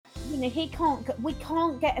we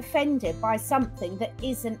can't get offended by something that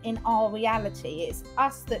isn't in our reality. It's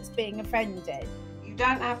us that's being offended. You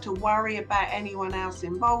don't have to worry about anyone else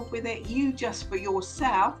involved with it. You just, for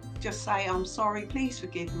yourself, just say, I'm sorry, please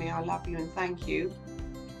forgive me, I love you and thank you.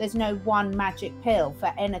 There's no one magic pill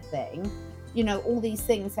for anything. You know, all these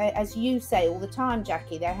things, as you say all the time,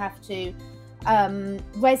 Jackie, they have to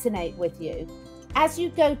resonate with you. As you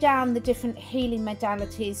go down the different healing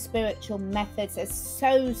modalities, spiritual methods, there's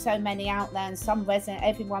so many out there, and some resonate,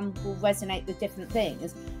 everyone will resonate with different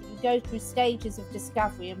things. You go through stages of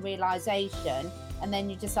discovery and realization, and then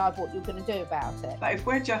you decide what you're going to do about it. But if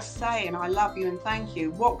we're just saying, I love you and thank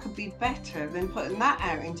you, what could be better than putting that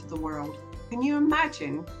out into the world? Can you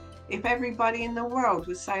imagine if everybody in the world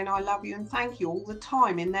was saying, I love you and thank you all the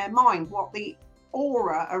time in their mind, what the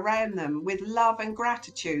aura around them with love and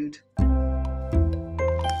gratitude?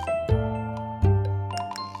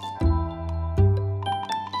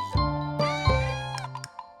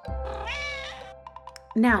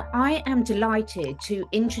 Now, I am delighted to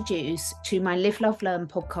introduce to my Live, Love, Learn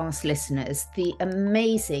podcast listeners the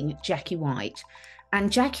amazing Jackie White.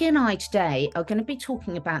 And Jackie and I today are going to be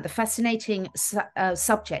talking about the fascinating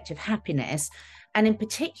subject of happiness, and in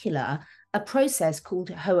particular, a process called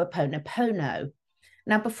Ho'oponopono.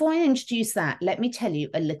 Now, before I introduce that, let me tell you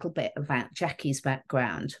a little bit about Jackie's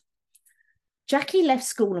background. Jackie left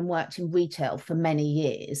school and worked in retail for many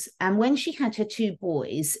years. And when she had her two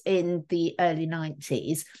boys in the early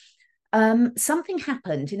 90s, something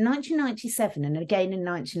happened in 1997 and again in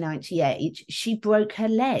 1998. She broke her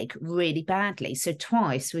leg really badly, so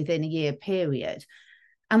twice within a year period.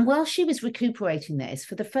 And while she was recuperating this,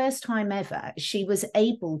 for the first time ever, she was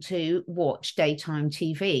able to watch daytime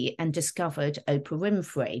TV and discovered Oprah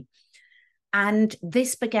Winfrey. And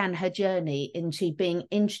this began her journey into being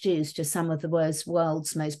introduced to some of the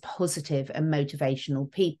world's most positive and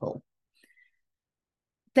motivational people.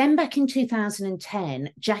 Then back in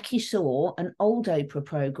 2010, Jackie saw an old Oprah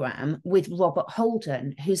program with Robert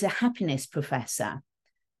Holden, who's a happiness professor.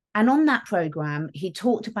 And on that program, he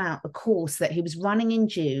talked about a course that he was running in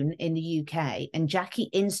June in the UK, and Jackie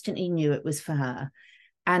instantly knew it was for her.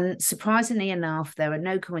 And surprisingly enough, there are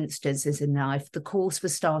no coincidences in life. The course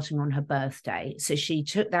was starting on her birthday. So she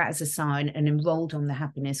took that as a sign and enrolled on the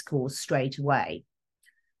happiness course straight away.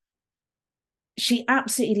 She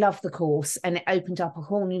absolutely loved the course, and it opened up a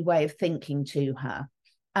whole new way of thinking to her.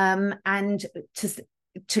 And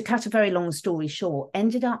to cut a very long story short,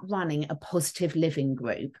 ended up running a positive living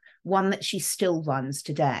group, one that she still runs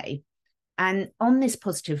today. And on this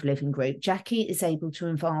positive living group, Jackie is able to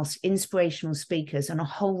invite inspirational speakers on a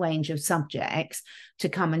whole range of subjects to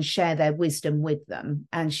come and share their wisdom with them.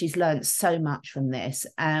 And she's learned so much from this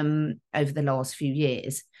over the last few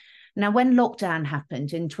years. Now, when lockdown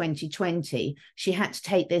happened in 2020, she had to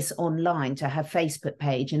take this online to her Facebook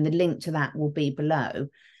page, and the link to that will be below.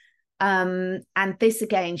 And this,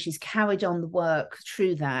 again, she's carried on the work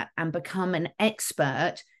through that and become an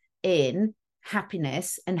expert in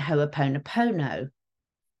happiness and Ho'oponopono.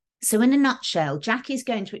 So in a nutshell, Jackie's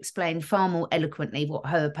going to explain far more eloquently what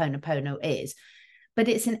Ho'oponopono is, but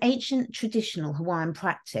it's an ancient traditional Hawaiian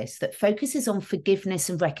practice that focuses on forgiveness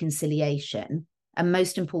and reconciliation, and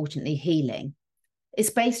most importantly, healing.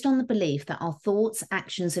 It's based on the belief that our thoughts,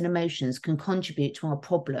 actions, and emotions can contribute to our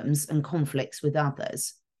problems and conflicts with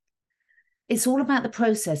others. It's all about the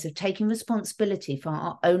process of taking responsibility for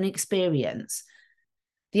our own experience.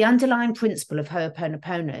 The underlying principle of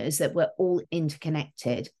Ho'oponopono is that we're all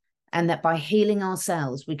interconnected, and that by healing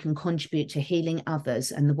ourselves, we can contribute to healing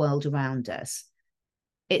others and the world around us.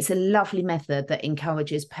 It's a lovely method that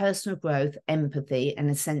encourages personal growth, empathy, and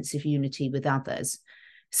a sense of unity with others.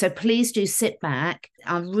 So please do sit back.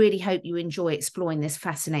 I really hope you enjoy exploring this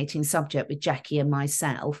fascinating subject with Jackie and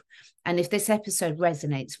myself. And if this episode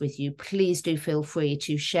resonates with you, please do feel free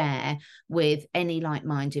to share with any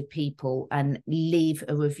like-minded people and leave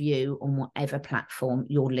a review on whatever platform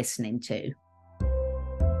you're listening to.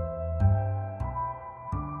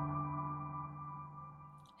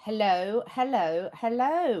 Hello.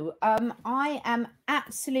 I am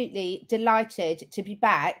absolutely delighted to be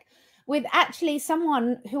back with actually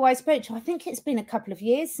someone who I spoke to. I think it's been a couple of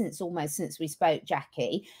years since we spoke,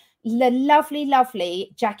 Jackie. The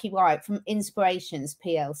lovely Jackie White from Inspirations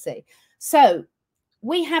PLC. So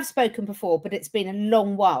we have spoken before, but it's been a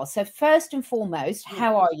long while. So first and foremost,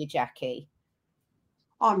 how are you, Jackie?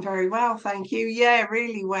 I'm very well, thank you. Yeah,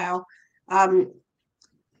 really well.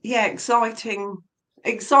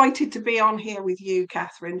 Excited to be on here with you,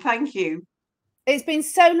 Catherine. Thank you. It's been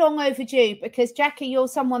so long overdue because, Jackie, you're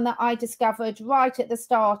someone that I discovered right at the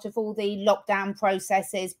start of all the lockdown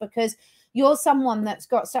processes, because you're someone that's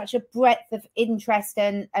got such a breadth of interest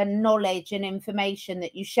and knowledge and information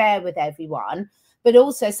that you share with everyone, but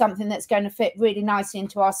also something that's going to fit really nicely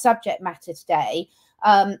into our subject matter today,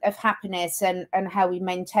 of happiness and how we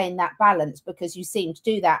maintain that balance, because you seem to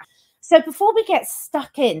do that. So before we get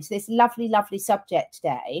stuck into this lovely, lovely subject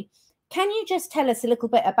today, can you just tell us a little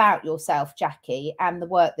bit about yourself, Jackie, and the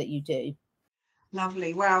work that you do?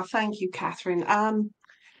 Lovely. Well, thank you, Catherine.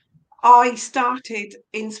 I started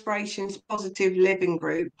Inspirations Positive Living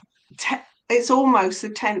Group. It's almost the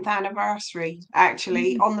 10th anniversary,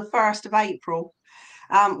 actually, on the 1st of April.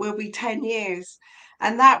 Will be 10 years.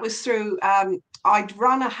 And that was through, I'd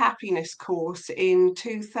run a happiness course in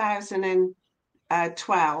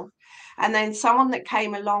 2012. And then someone that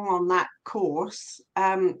came along on that course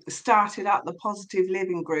started up the Positive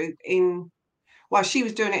Living Group well, she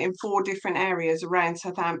was doing it in 4 different areas around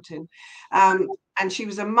Southampton. And she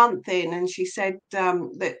was a month in, and she said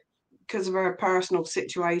that because of her personal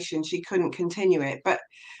situation, she couldn't continue it. But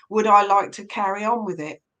would I like to carry on with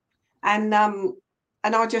it? And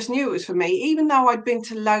I just knew it was for me. Even though I'd been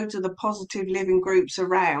to loads of the positive living groups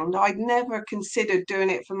around, I'd never considered doing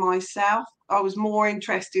it for myself. I was more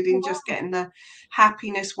interested in just getting the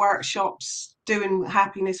happiness workshops, doing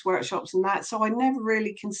happiness workshops and that. So I never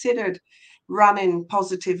really considered running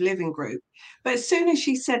positive living group. But as soon as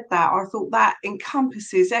she said that, I thought that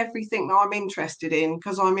encompasses everything that I'm interested in,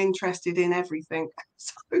 because I'm interested in everything.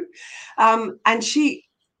 So and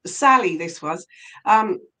Sally, this was,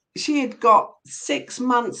 she had got 6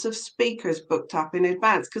 months of speakers booked up in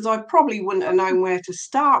advance, because I probably wouldn't have known where to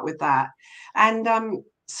start with that. And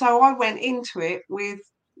so I went into it with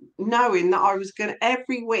knowing that I was going to,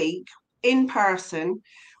 every week in person,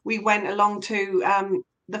 we went along to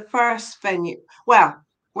the first venue, well,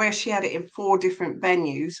 where she had it in 4 different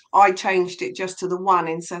venues. I changed it just to the one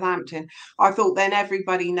in Southampton. I thought then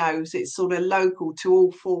everybody knows it's sort of local to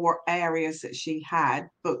all 4 areas that she had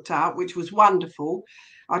booked up, which was wonderful.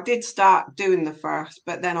 I did start doing the first,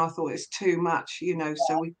 but then I thought it's too much,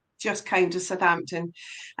 so we just came to Southampton,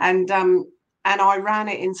 and I ran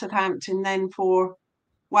it in Southampton then for,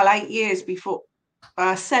 well, 8 years before,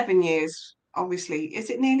 7 years, obviously. Is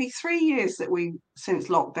it nearly 3 years that we since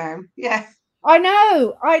lockdown? Yeah. I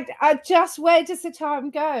know. I just, where does the time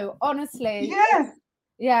go? Honestly. Yeah.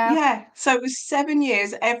 Yeah. Yeah. So it was 7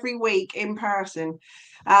 years every week in person.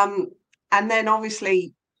 And then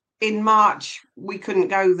obviously in March we couldn't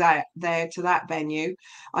go there to that venue.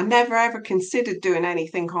 I never ever considered doing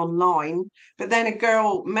anything online, but then a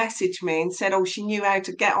girl messaged me and said, oh, she knew how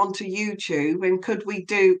to get onto YouTube, and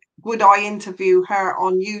would I interview her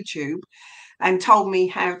on YouTube, and told me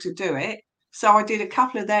how to do it. So I did a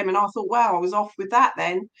couple of them, and I thought, wow, I was off with that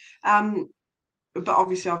then. But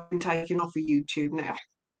obviously I've been taken off of YouTube now.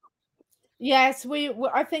 Yes,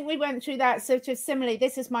 I think we went through that sort of similarly.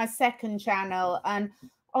 This is my second channel, and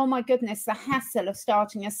oh my goodness, the hassle of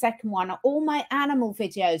starting a second one. All my animal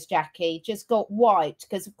videos, Jackie, just got wiped,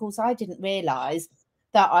 because of course I didn't realize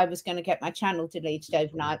that I was going to get my channel deleted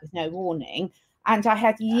overnight with no warning. And I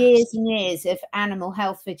had years and years of animal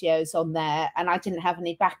health videos on there, and I didn't have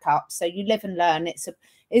any backup. So you live and learn.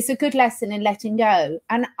 It's a good lesson in letting go.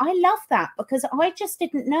 And I love that, because I just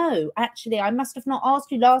didn't know. Actually, I must have not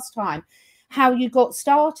asked you last time how you got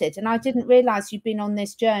started, and I didn't realize you've been on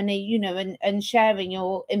this journey, and sharing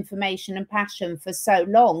your information and passion for so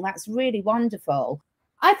long. That's really wonderful.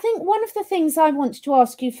 I think one of the things I wanted to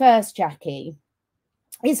ask you first, Jackie,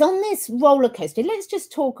 is on this roller coaster. Let's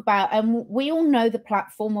just talk about, and we all know the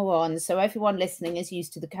platform we're on, so everyone listening is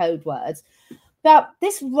used to the code words, but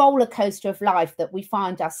this roller coaster of life that we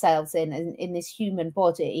find ourselves in this human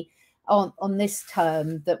body, on this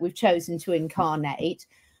term that we've chosen to incarnate.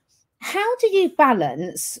 How do you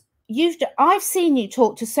balance? I've seen you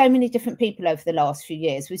talk to so many different people over the last few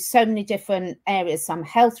years with so many different areas, some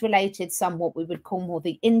health related, some what we would call more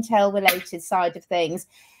the intel related side of things.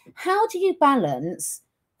 How do you balance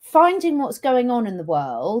finding what's going on in the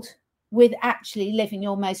world with actually living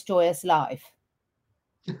your most joyous life?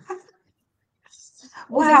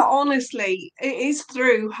 Well, honestly, it is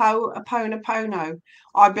through Ho'oponopono,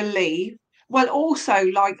 I believe. Well, also,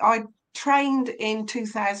 like, I trained in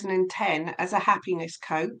 2010 as a happiness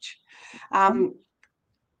coach. I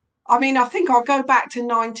mean, I think I'll go back to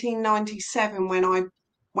 1997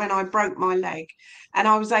 when I broke my leg, and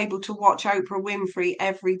I was able to watch Oprah Winfrey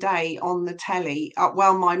every day on the telly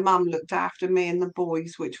while my mum looked after me and the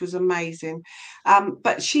boys, which was amazing.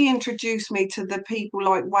 But she introduced me to the people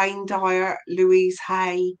like Wayne Dyer, Louise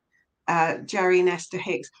Hay, Jerry and Esther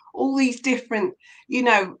Hicks, all these different,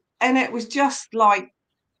 and it was just like,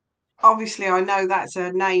 obviously I know that's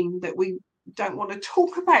a name that we don't want to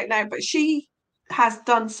talk about now, but she has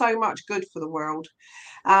done so much good for the world.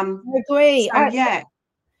 I agree. So, yeah.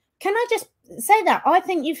 Can I just say that? I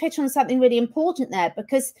think you've hit on something really important there,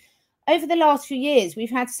 because over the last few years, we've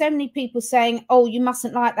had so many people saying, oh, you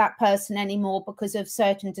mustn't like that person anymore because of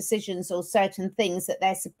certain decisions or certain things that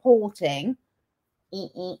they're supporting.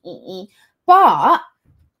 But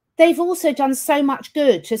they've also done so much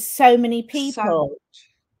good to so many people.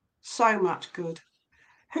 So much good.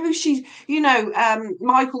 Who she,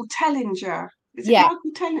 Michael Tellinger. Is it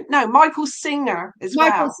Michael Tellinger? No, Michael Singer as well.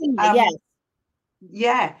 Michael Singer, yes.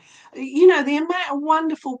 Yeah. The amount of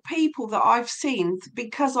wonderful people that I've seen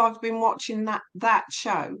because I've been watching that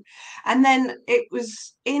show. And then it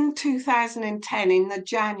was in 2010, in the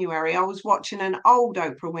January, I was watching an old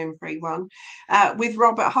Oprah Winfrey one with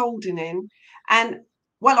Robert Holden in. And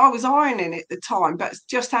well, I was ironing at the time, but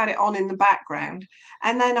just had it on in the background.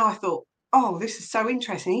 And then I thought, oh, this is so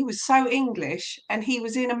interesting. He was so English and he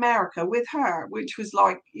was in America with her, which was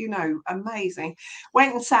like, amazing.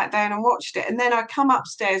 Went and sat down and watched it. And then I come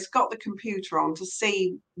upstairs, got the computer on to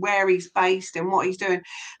see where he's based and what he's doing.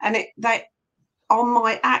 And they on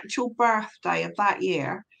my actual birthday of that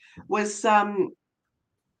year was a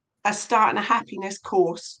starting a happiness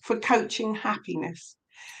course for coaching happiness.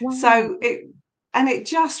 Wow. So it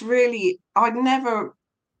just really, I'd never,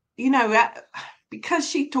 because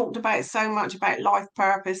she talked about so much about life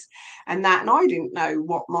purpose and that, and I didn't know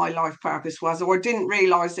what my life purpose was, or I didn't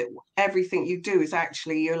realize that everything you do is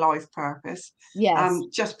actually your life purpose. Yes.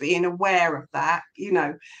 Just being aware of that,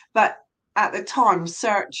 but at the time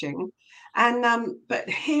searching and but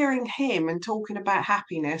hearing him and talking about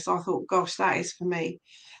happiness, I thought, gosh, that is for me.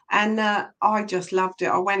 And I just loved it.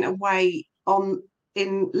 I went away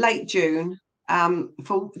in late June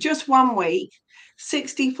for just 1 week,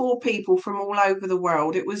 64 people from all over the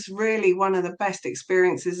world. It was really one of the best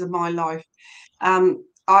experiences of my life.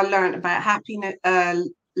 I learned about happiness,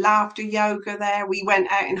 laughter yoga there. We went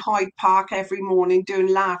out in Hyde Park every morning doing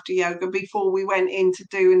laughter yoga before we went into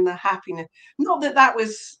doing the happiness. Not that that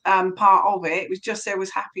was part of it. It was just there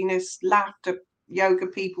was happiness, laughter yoga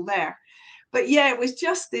people there. But yeah, it was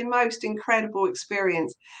just the most incredible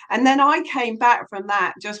experience. And then I came back from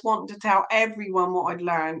that just wanting to tell everyone what I'd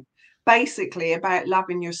learned, basically about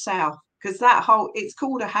loving yourself, because it's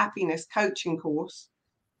called a happiness coaching course,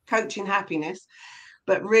 coaching happiness,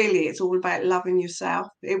 but really it's all about loving yourself.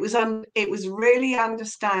 It was really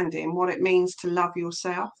understanding what it means to love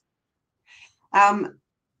yourself. And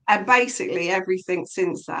basically everything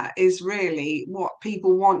since that is really what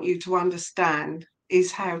people want you to understand is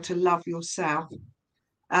how to love yourself.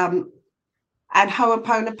 And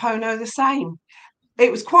Ho'oponopono the same. It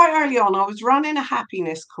was quite early on. I was running a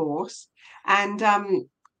happiness course and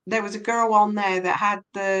there was a girl on there that had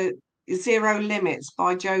the Zero Limits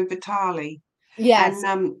by Joe Vitale. Yes.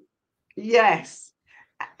 And yes.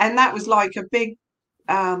 And that was like a big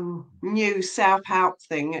new self-help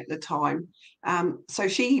thing at the time. So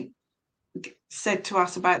she said to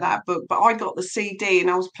us about that book, but I got the CD and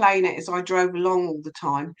I was playing it as I drove along all the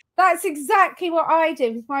time. That's exactly what I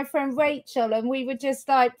did with my friend Rachel, and we were just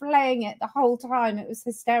like playing it the whole time. It was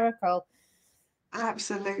hysterical.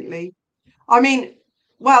 Absolutely. I mean,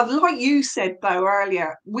 well, like you said though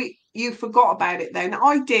earlier, you forgot about it then.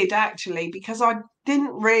 I did actually, because I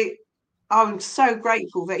didn't really. I'm so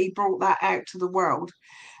grateful that he brought that out to the world,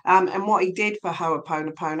 and what he did for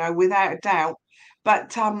Ho'oponopono, without a doubt.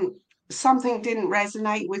 But something didn't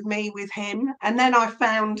resonate with me with him. And then I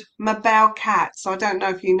found Mabel Katz. I don't know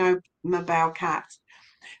if you know Mabel Katz,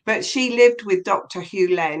 but she lived with Dr.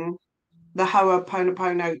 Hugh Len, the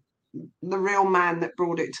Ho'oponopono, the real man that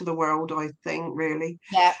brought it to the world, I think, really.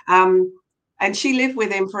 Yeah. And she lived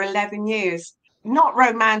with him for 11 years. Not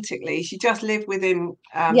romantically, she just lived with him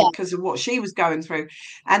because of what she was going through.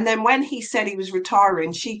 And then when he said he was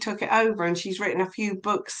retiring, she took it over and she's written a few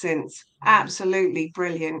books since. Absolutely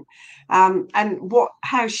brilliant. And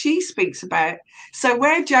how she speaks about it. So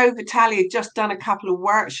where Joe Vitale had just done a couple of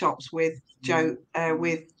workshops with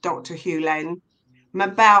with Dr. Hugh Len,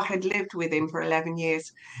 Mabel had lived with him for 11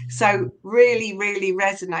 years. So really, really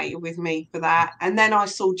resonated with me for that. And then I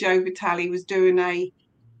saw Joe Vitale was doing a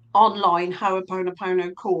online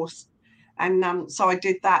Ho'oponopono course, and so I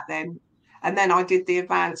did that then, and then I did the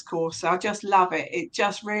advanced course. So I just love it. It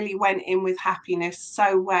just really went in with happiness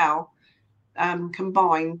so well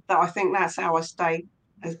combined that I think that's how I stay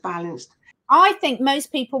as balanced. I think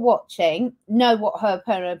most people watching know what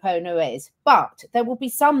Ho'oponopono is, but there will be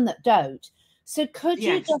some that don't. So could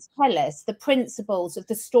you just tell us the principles of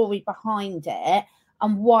the story behind it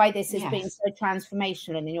and why this has been so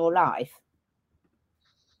transformational in your life?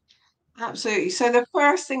 Absolutely. So the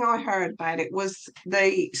first thing I heard about it was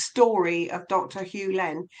the story of Dr. Hugh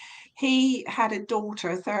Len. He had a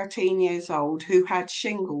daughter, 13 years old, who had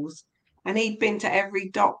shingles, and he'd been to every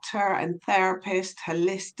doctor and therapist,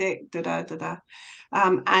 holistic, da da da da,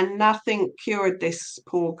 and nothing cured this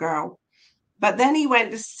poor girl. But then he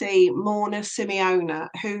went to see Morna Simeona,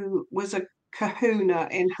 who was a kahuna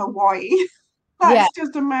in Hawaii. Yeah. That's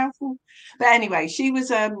just a mouthful. But anyway, she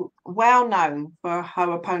was well known for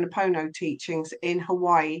Ho'oponopono teachings in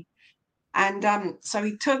Hawaii. And so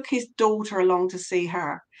he took his daughter along to see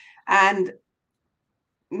her. And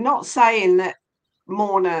not saying that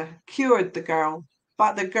Morna cured the girl,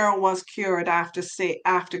 but the girl was cured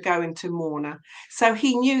after going to Morna. So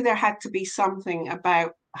he knew there had to be something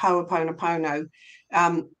about Ho'oponopono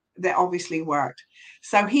that obviously worked.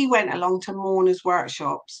 So he went along to Morna's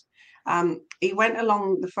workshops. He went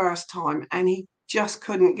along the first time and he just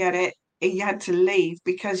couldn't get it. He had to leave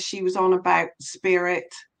because she was on about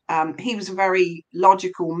spirit. He was a very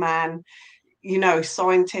logical man,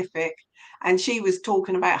 scientific, and she was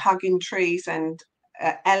talking about hugging trees and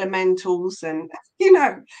elementals, and it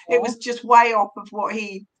Yeah. was just way off of what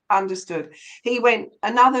he understood. He went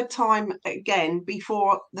another time again.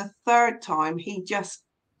 Before the third time, he just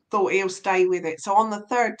thought he'll stay with it. So on the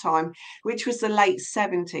third time, which was the late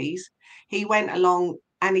 70s, he went along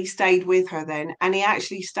and he stayed with her then, and he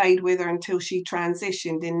actually stayed with her until she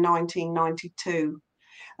transitioned in 1992.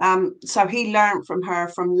 So he learned from her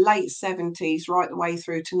from late 70s right the way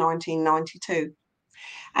through to 1992.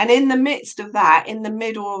 And in the midst of that, in the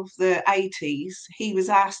middle of the 80s, he was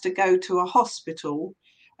asked to go to a hospital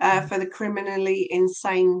for the criminally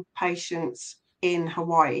insane patients in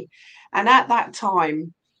Hawaii. And at that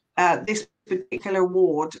time, this particular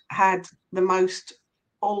ward had the most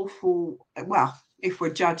awful, well, if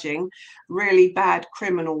we're judging, really bad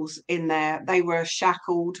criminals in there. They were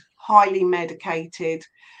shackled, highly medicated.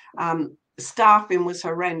 Staffing was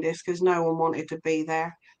horrendous because no one wanted to be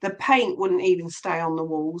there. The paint wouldn't even stay on the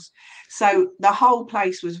walls. So the whole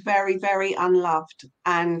place was very, very unloved,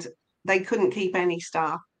 and they couldn't keep any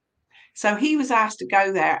staff. So he was asked to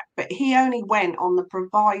go there, but he only went on the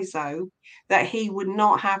proviso that he would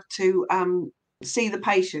not have to see the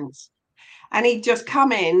patients. And he'd just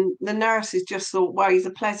come in. The nurses just thought, well, he's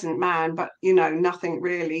a pleasant man, but nothing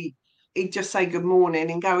really. He'd just say good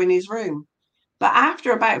morning and go in his room. But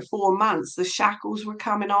after about 4 months, the shackles were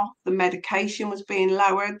coming off, the medication was being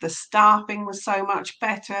lowered, the staffing was so much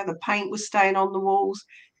better, the paint was staying on the walls.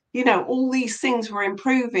 All these things were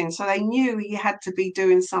improving. So they knew he had to be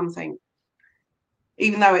doing something,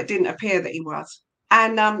 even though it didn't appear that he was.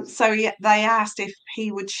 And so they asked if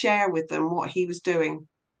he would share with them what he was doing.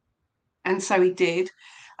 And so he did.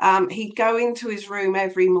 He'd go into his room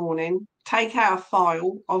every morning, take out a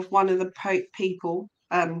file of one of the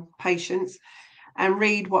patients, and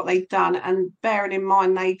read what they'd done, and bearing in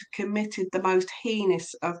mind they'd committed the most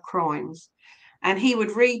heinous of crimes. And he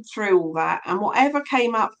would read through all that, and whatever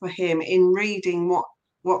came up for him in reading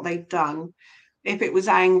what they'd done, if it was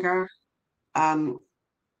anger,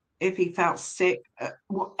 if he felt sick,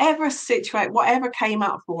 whatever came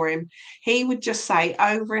up for him, he would just say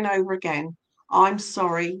over and over again, I'm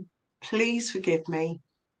sorry, please forgive me,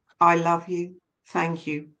 I love you, thank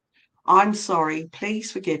you. I'm sorry,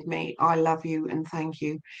 please forgive me, I love you, and thank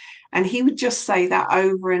you. And he would just say that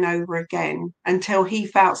over and over again until he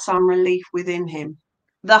felt some relief within him.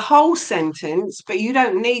 The whole sentence, but you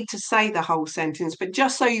don't need to say the whole sentence, but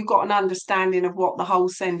just so you've got an understanding of what the whole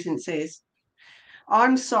sentence is.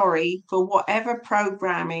 I'm sorry for whatever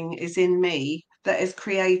programming is in me that has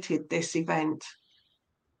created this event.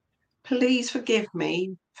 Please forgive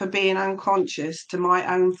me for being unconscious to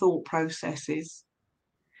my own thought processes.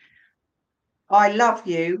 I love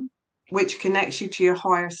you, which connects you to your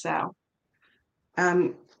higher self.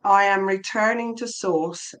 I am returning to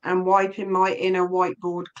source and wiping my inner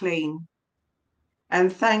whiteboard clean.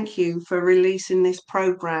 And thank you for releasing this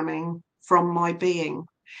programming from my being.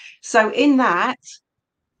 So in that,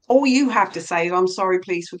 all you have to say is, I'm sorry,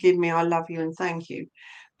 please forgive me, I love you, and thank you.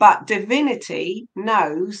 But divinity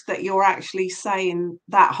knows that you're actually saying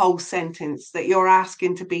that whole sentence, that you're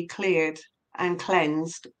asking to be cleared and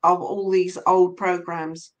cleansed of all these old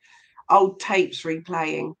programs, old tapes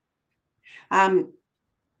replaying.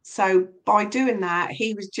 So by doing that,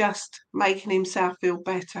 he was just making himself feel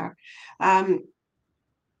better.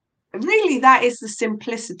 Really, that is the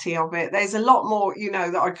simplicity of it. There's a lot more,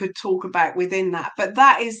 that I could talk about within that, but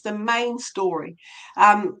that is the main story.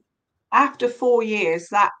 After 4 years,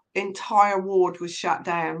 that entire ward was shut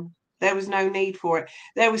down. There was no need for it.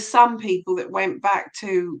 There was some people that went back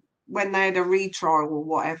to when they had a retrial or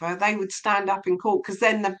whatever. They would stand up in court because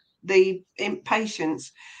then the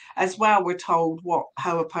patients as well were told what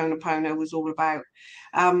Ho'oponopono was all about.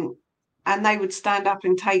 And they would stand up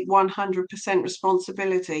and take 100%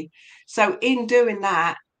 responsibility. So in doing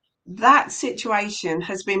that, that situation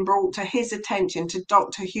has been brought to his attention, to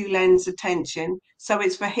Dr. Hugh Len's attention. So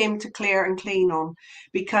it's for him to clear and clean on,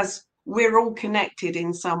 because we're all connected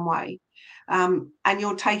in some way. And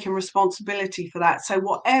you're taking responsibility for that. So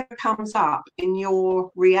whatever comes up in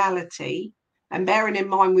your reality, and bearing in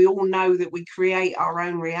mind, we all know that we create our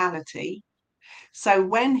own reality. So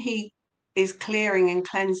when he is clearing and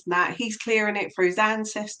cleansing that, he's clearing it for his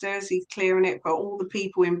ancestors, he's clearing it for all the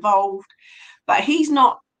people involved, but he's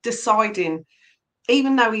not deciding,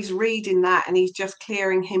 even though he's reading that and he's just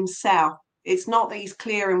clearing himself. It's not that he's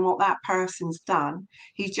clearing what that person's done.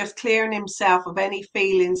 He's just clearing himself of any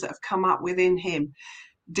feelings that have come up within him.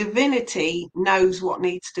 Divinity knows what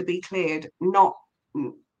needs to be cleared. Not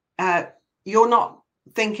you're not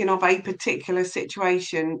thinking of a particular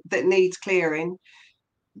situation that needs clearing,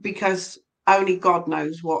 because only God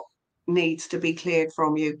knows what needs to be cleared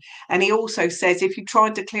from you. And he also says, if you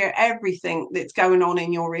tried to clear everything that's going on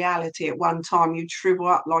in your reality at one time, you'd shrivel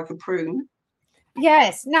up like a prune.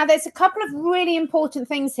 Yes. Now, there's a couple of really important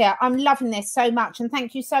things here. I'm loving this so much. And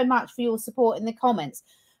thank you so much for your support in the comments.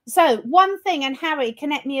 So one thing, and Harry,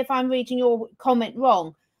 connect me if I'm reading your comment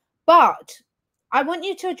wrong, but I want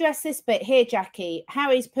you to address this bit here, Jackie.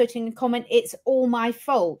 Harry's putting a comment, it's all my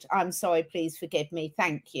fault. I'm sorry, please forgive me.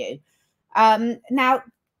 Thank you. Now,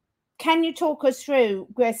 can you talk us through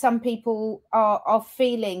where some people are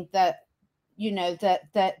feeling that, you know,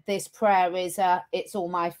 that this prayer is it's all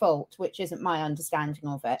my fault, which isn't my understanding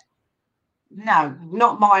of it? No,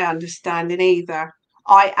 not my understanding either.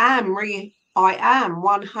 I am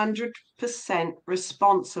 100%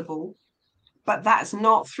 responsible, but that's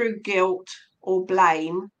not through guilt or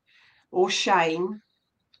blame or shame.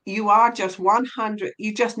 You are just 100,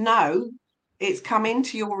 you just know it's come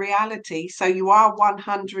into your reality, so you are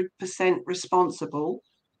 100% responsible.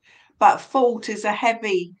 But fault is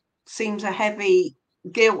seems a heavy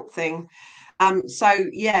guilt thing. So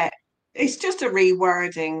yeah, it's just a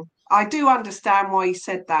rewording. I do understand why you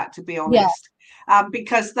said that, to be honest. Yeah.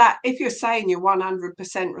 Because that, if you're saying you're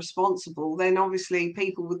 100% responsible, then obviously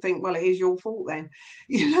people would think, well, it is your fault then,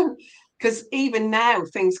 you know. Because even now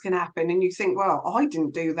things can happen and you think, well, I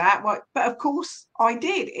didn't do that. Well, but of course I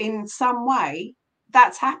did in some way.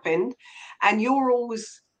 That's happened. And you're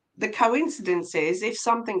always, the coincidence is, if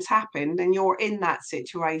something's happened and you're in that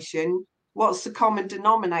situation, what's the common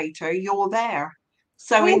denominator? You're there.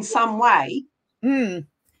 So in some way. Is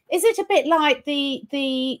it a bit like the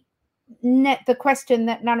question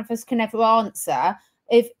that none of us can ever answer?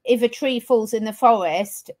 If a tree falls in the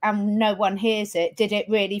forest and no one hears it, did it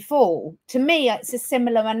really fall? To me, it's a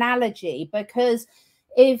similar analogy, because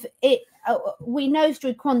if it, we know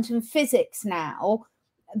through quantum physics now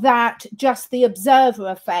that just the observer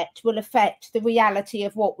effect will affect the reality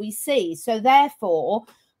of what we see. So therefore,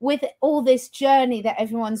 with all this journey that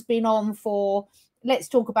everyone's been on for, let's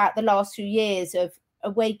talk about the last few years of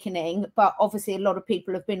awakening, but obviously a lot of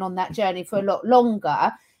people have been on that journey for a lot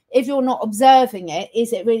longer. If you're not observing it,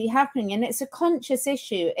 is it really happening? And it's a conscious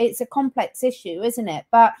issue. It's a complex issue, isn't it?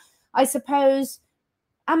 But I suppose,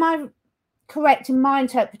 am I correct in my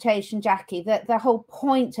interpretation, Jackie, that the whole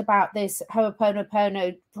point about this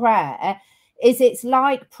Ho'oponopono prayer is it's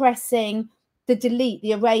like pressing the delete,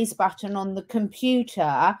 the erase button on the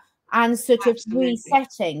computer and sort of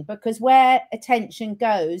resetting, because where attention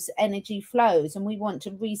goes, energy flows, and we want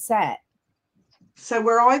to reset. So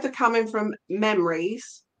we're either coming from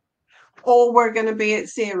memories, or we're going to be at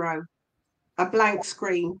zero, a blank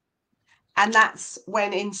screen. And that's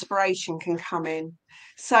when inspiration can come in.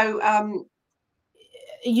 So,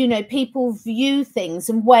 you know, people view things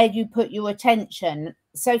and where you put your attention.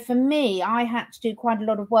 So for me, I had to do quite a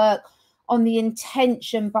lot of work on the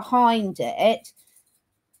intention behind it.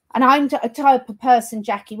 And I'm a type of person,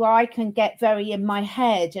 Jackie, where I can get very in my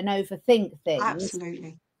head and overthink things.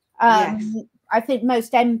 Absolutely. Yes. I think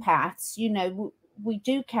most empaths, you know, we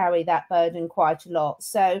do carry that burden quite a lot.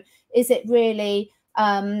 So is it really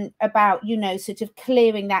about, you know, sort of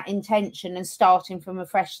clearing that intention and starting from a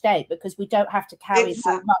fresh state, because we don't have to carry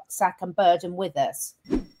that rucksack and burden with us?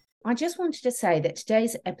 I just wanted to say that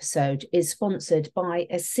today's episode is sponsored by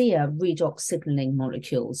ASEA redox signaling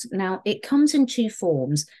molecules. Now, it comes in two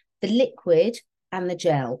forms, the liquid and the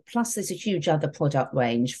gel, plus there's a huge other product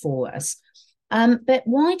range for us. But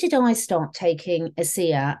why did I start taking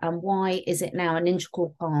ASEA, and why is it now an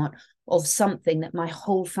integral part of something that my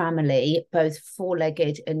whole family, both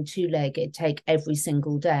four-legged and two-legged, take every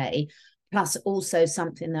single day? plus also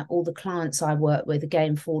something that all the clients I work with,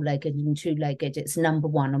 again, 4-legged and 2-legged, it's number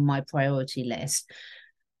one on my priority list.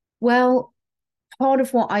 Well, part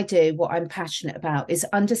of what I do, what I'm passionate about, is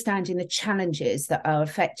understanding the challenges that are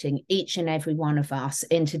affecting each and every one of us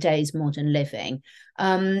in today's modern living.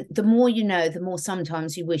 The more you know, the more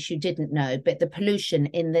sometimes you wish you didn't know, but the pollution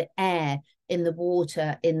in the air, in the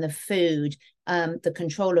water, in the food, the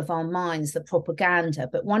control of our minds, the propaganda.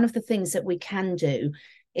 But one of the things that we can do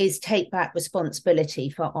is take back responsibility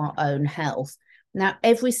for our own health. Now,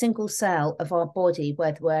 every single cell of our body,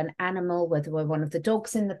 whether we're an animal, whether we're one of the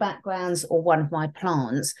dogs in the backgrounds or one of my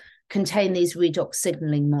plants, contain these redox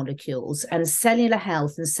signaling molecules. And cellular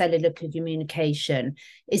health and cellular communication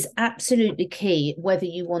is absolutely key, whether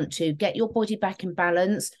you want to get your body back in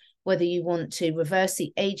balance, whether you want to reverse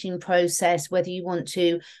the aging process, whether you want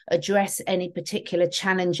to address any particular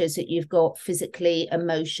challenges that you've got physically,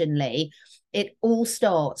 emotionally. It all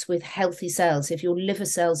starts with healthy cells. If your liver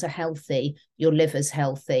cells are healthy, your liver's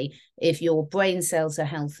healthy. If your brain cells are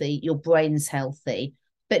healthy, your brain's healthy.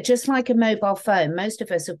 But just like a mobile phone, most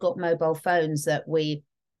of us have got mobile phones that we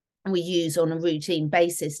use on a routine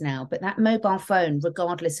basis now. But that mobile phone,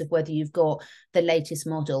 regardless of whether you've got the latest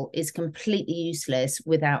model, is completely useless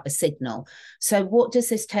without a signal. So what does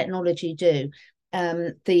this technology do?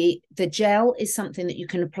 The gel is something that you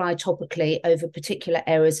can apply topically over particular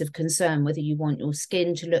areas of concern, whether you want your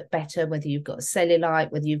skin to look better, whether you've got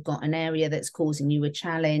cellulite, whether you've got an area that's causing you a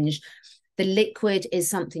challenge. The liquid is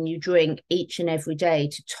something you drink each and every day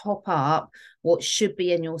to top up what should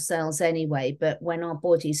be in your cells anyway. But when our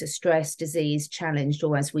bodies are stressed, diseased, challenged,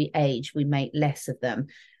 or as we age, we make less of them.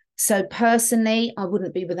 So personally, I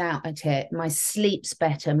wouldn't be without it. My sleep's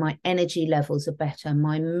better, my energy levels are better,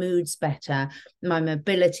 my mood's better, my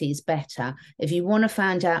mobility's better. If you want to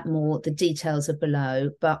find out more, the details are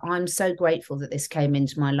below. But I'm so grateful that this came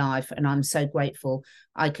into my life, and I'm so grateful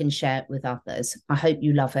I can share it with others. I hope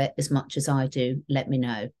you love it as much as I do. Let me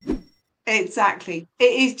know. Exactly. It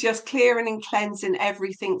is just clearing and cleansing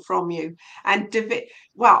everything from you. And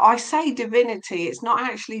well, I say divinity, it's not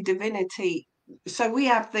actually divinity. So we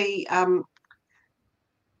have the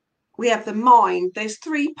mind. There's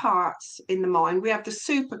 3 parts in the mind. We have the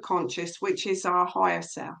superconscious, which is our higher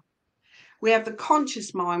self. We have the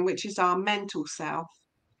conscious mind, which is our mental self.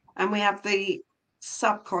 And we have the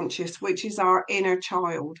subconscious, which is our inner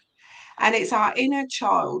child. And it's our inner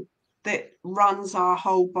child that runs our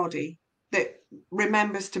whole body, that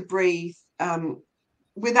remembers to breathe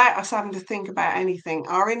without us having to think about anything.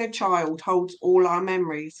 Our inner child holds all our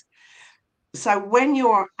memories. So when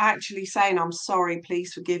you're actually saying, I'm sorry,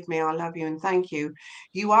 please forgive me, I love you and thank you,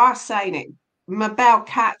 you are saying it. Mabel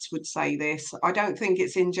Katz would say this. I don't think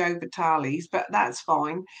it's in Joe Vitale's, but that's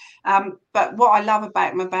fine. But what I love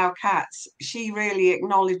about Mabel Katz, she really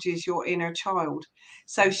acknowledges your inner child.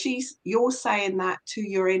 So you're saying that to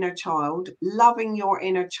your inner child, loving your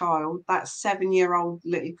inner child, that 7-year-old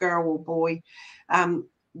little girl or boy,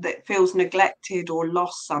 that feels neglected or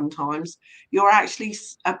lost sometimes. You're actually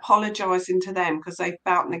apologizing to them because they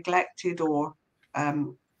felt neglected or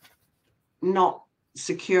not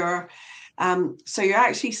secure. So you're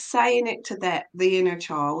actually saying it to the inner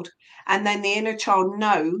child, and then the inner child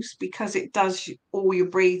knows, because it does all your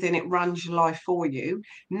breathing, it runs your life for you,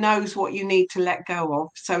 knows what you need to let go of.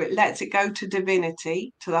 So it lets it go to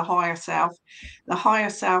divinity, to the higher self. The higher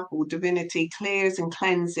self or divinity clears and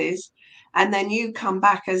cleanses, and then you come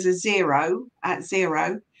back as a zero, at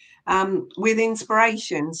zero, with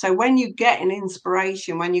inspiration. So when you get an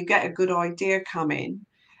inspiration, when you get a good idea come in,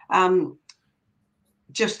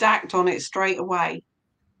 just act on it straight away.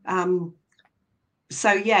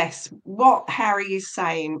 So yes, what Harry is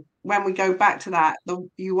saying, when we go back to that,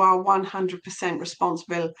 you are 100%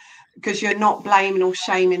 responsible, because you're not blaming or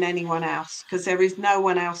shaming anyone else, because there is no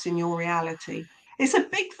one else in your reality. It's a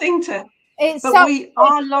big thing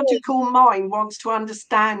our logical mind wants to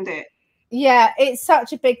understand it. Yeah, it's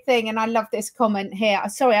such a big thing. And I love this comment here.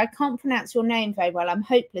 Sorry, I can't pronounce your name very well. I'm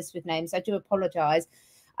hopeless with names. I do apologize.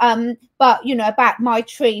 But, you know, about my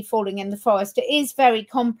tree falling in the forest, it is very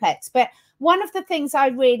complex. But one of the things I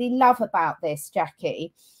really love about this,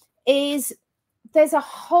 Jackie, is there's a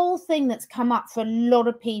whole thing that's come up for a lot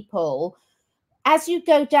of people. As you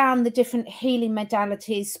go down the different healing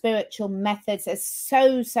modalities, spiritual methods, there's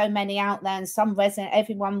so many out there, and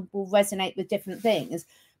everyone will resonate with different things.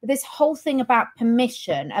 But this whole thing about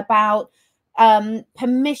permission, about is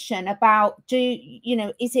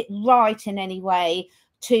it right in any way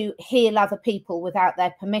to heal other people without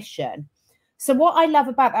their permission? So what I love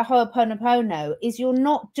about the Ho'oponopono is you're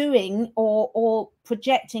not doing or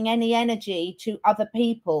projecting any energy to other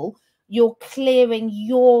people. you're clearing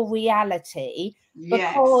your reality,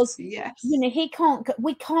 because yes. you know,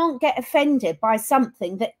 we can't get offended by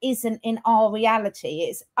something that isn't in our reality.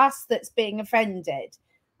 It's us that's being offended.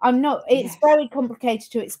 It's very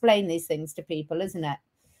complicated to explain these things to people, isn't it?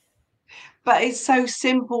 But it's so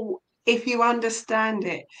simple if you understand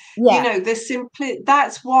it. Yeah. You know,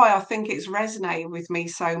 that's why I think it's resonated with me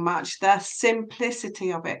so much, the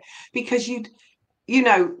simplicity of it. Because you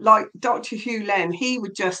know, like Dr. Hugh Len, he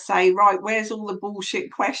would just say, right, where's all the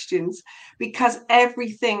bullshit questions? Because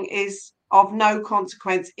everything is of no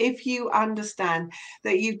consequence if you understand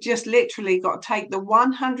that you've just literally got to take the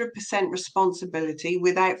 100% responsibility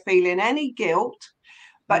without feeling any guilt.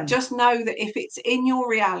 But just know that if it's in your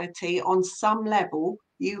reality on some level,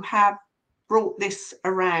 you have brought this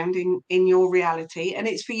around in your reality, and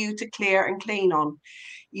it's for you to clear and clean on.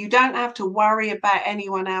 You don't have to worry about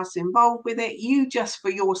anyone else involved with it. You just, for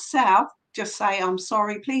yourself, just say, I'm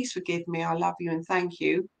sorry, please forgive me, I love you and thank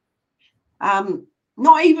you.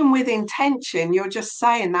 Not even with intention, you're just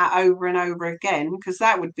saying that over and over again, because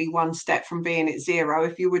that would be one step from being at zero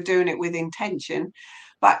if you were doing it with intention.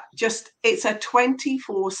 But just, it's a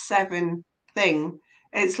 24/7 thing.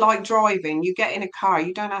 It's like driving. You get in a car,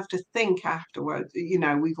 you don't have to think afterwards. You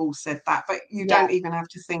know, we've all said that, but you don't even have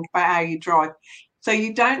to think about how you drive. So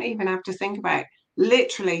you don't even have to think about it.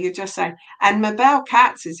 Literally, you're just saying, and Mabel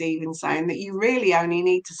Katz is even saying that you really only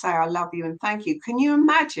need to say, I love you and thank you. Can you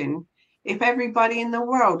imagine if everybody in the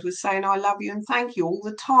world was saying, I love you and thank you all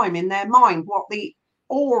the time in their mind, what the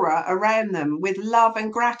aura around them with love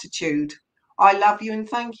and gratitude? I love you and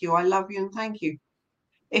thank you. I love you and thank you.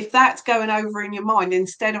 If that's going over in your mind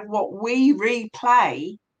instead of what we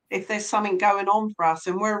replay, if there's something going on for us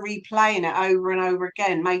and we're replaying it over and over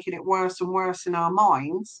again, making it worse and worse in our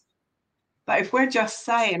minds. But if we're just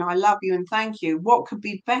saying, I love you and thank you, what could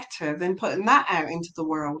be better than putting that out into the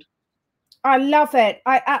world? I love it.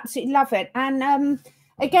 I absolutely love it. And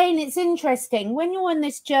again, it's interesting when you're on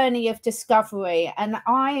this journey of discovery, and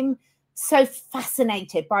I'm so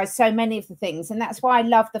fascinated by so many of the things. And that's why I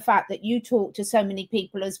love the fact that you talk to so many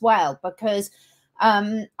people as well, because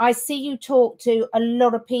I see you talk to a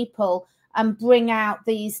lot of people and bring out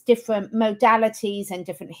these different modalities and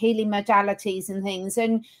different healing modalities and things.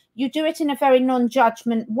 And you do it in a very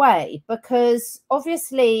non-judgment way, because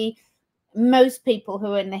obviously most people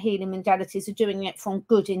who are in the healing modalities are doing it from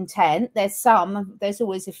good intent. There's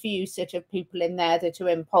always a few sort of people in there that are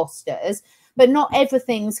imposters, but not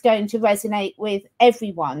everything's going to resonate with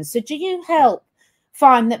everyone. So do you help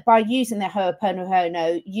find that by using the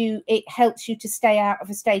Ho'oponopono, it helps you to stay out of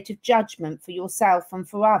a state of judgment for yourself and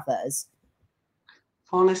for others?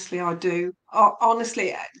 Honestly, I do.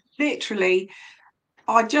 Honestly, literally,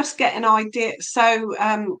 I just get an idea. So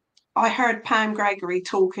I heard Pam Gregory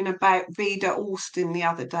talking about Vida Alston the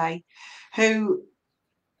other day, who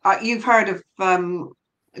you've heard of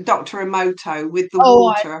Dr. Emoto with the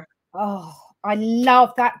water. I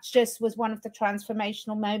love that. Just was one of the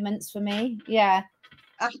transformational moments for me. Yeah.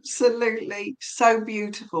 Absolutely. So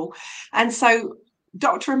beautiful. And so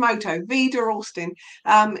Dr. Emoto, Vida Alston,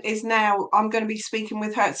 is now, I'm going to be speaking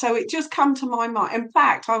with her. So it just come to my mind. In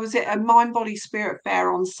fact, I was at a Mind Body Spirit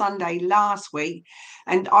Fair on Sunday last week,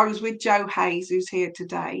 and I was with Joe Hayes, who's here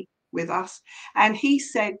today with us. And he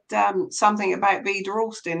said something about Vida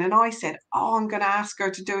Alston. And I said, oh, I'm going to ask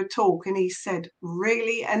her to do a talk. And he said,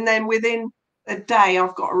 really? And then within a day,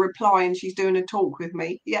 I've got a reply and she's doing a talk with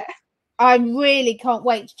me. Yeah. I really can't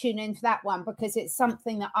wait to tune into that one, because it's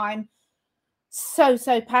something that I'm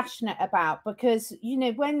so passionate about, because you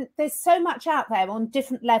know, when there's so much out there on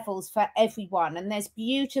different levels for everyone, and there's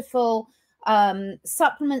beautiful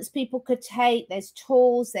supplements people could take, there's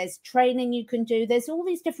tools, there's training you can do, there's all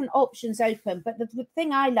these different options open. But the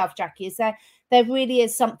thing I love, Jackie, is that there really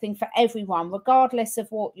is something for everyone, regardless of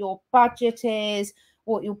what your budget is,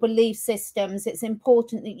 what your belief systems. It's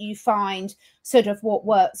important that you find sort of what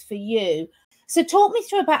works for you. So talk me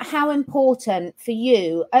through about how important for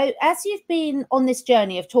you, as you've been on this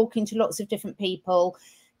journey of talking to lots of different people,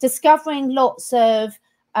 discovering lots of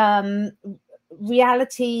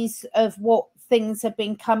realities of what things have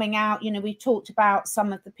been coming out. You know, we talked about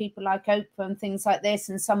some of the people like Oprah and things like this,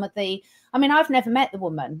 and some of the, I mean, I've never met the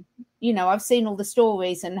woman. You know, I've seen all the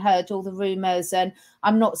stories and heard all the rumors, and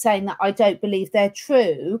I'm not saying that I don't believe they're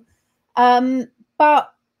true.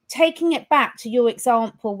 But taking it back to your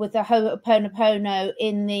example with the Ho'oponopono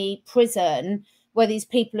in the prison, where these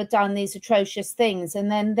people have done these atrocious things, and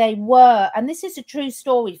then they were, and this is a true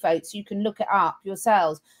story, folks, you can look it up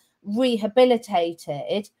yourselves,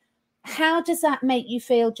 rehabilitated. How does that make you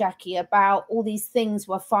feel, Jackie, about all these things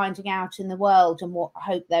we're finding out in the world and what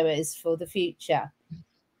hope there is for the future?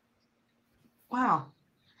 Wow.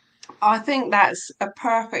 I think that's a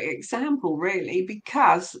perfect example, really,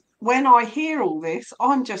 because when I hear all this,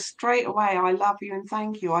 I'm just straight away, I love you and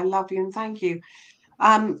thank you. I love you and thank you.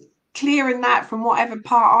 Um, Clearing that from whatever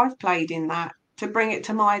part I've played in that to bring it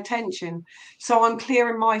to my attention. So I'm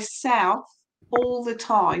clearing myself all the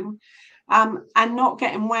time, and not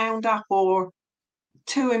getting wound up or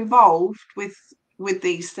too involved with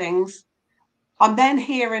these things. I'm then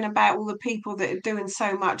hearing about all the people that are doing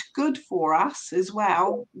so much good for us as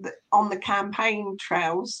well on the campaign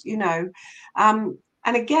trails, and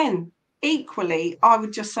again, equally, I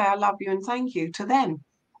would just say I love you and thank you to them,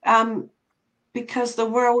 because the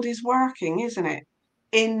world is working, isn't it?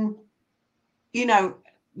 In, you know,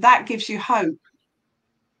 that gives you hope.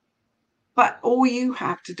 But all you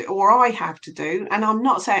have to do, or I have to do, and I'm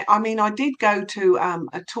not saying, I mean, I did go to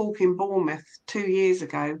a talk in Bournemouth 2 years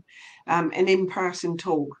ago, an in-person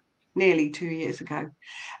talk, nearly 2 years ago.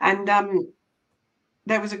 And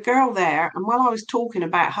there was a girl there, and while I was talking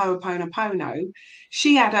about Ho'oponopono,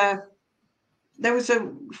 there was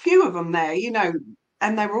a few of them there,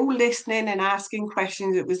 and they were all listening and asking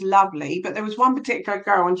questions. It was lovely. But there was one particular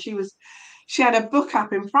girl, and she had a book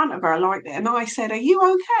up in front of her like that. And I said, "Are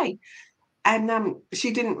you okay?" And she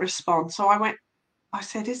didn't respond. So I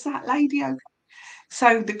said, "Is that lady okay?"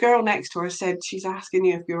 So the girl next to her said, "She's asking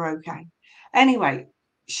you if you're okay." Anyway,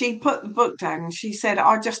 she put the book down and she said,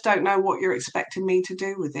 "I just don't know what you're expecting me to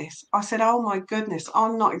do with this." I said, "Oh my goodness,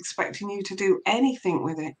 I'm not expecting you to do anything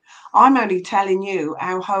with it. I'm only telling you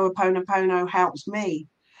how Ho'oponopono helps me."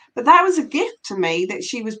 But that was a gift to me that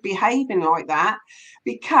she was behaving like that,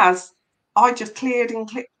 because I just cleared and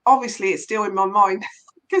cleared. Obviously, it's still in my mind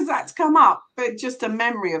because that's come up, but just a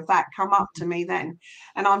memory of that come up to me then.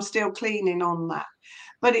 And I'm still cleaning on that.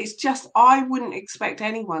 But it's just, I wouldn't expect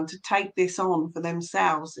anyone to take this on for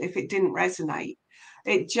themselves if it didn't resonate.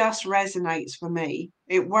 It just resonates for me.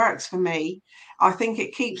 It works for me. I think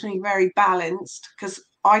it keeps me very balanced, because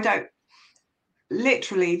I don't,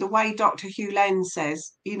 literally, the way Dr. Hugh Lenz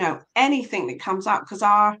says, anything that comes up, because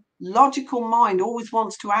our logical mind always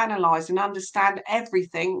wants to analyze and understand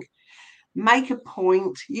everything, make a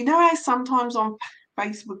point. You know how sometimes on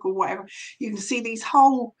Facebook or whatever, you can see these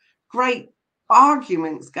whole great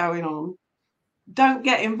arguments going on. Don't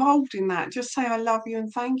get involved in that. Just say, "I love you and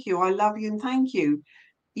thank you. I love you and thank you."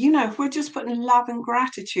 If we're just putting love and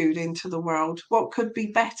gratitude into the world, what could be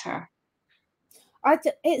better?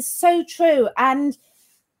 It's so true. And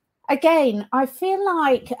again, I feel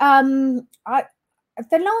like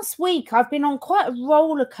the last week I've been on quite a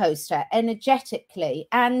roller coaster energetically,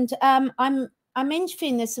 and I'm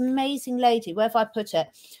interviewing this amazing lady. Where have I put it?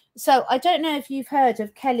 So I don't know if you've heard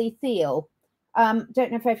of Kelly Thiel. Don't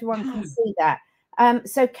know if everyone can see that.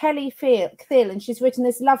 So Kelly Thiel, and she's written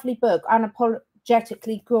this lovely book,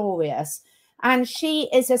 Unapologetically Glorious, and she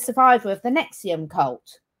is a survivor of the NXIVM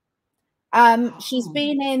cult. She's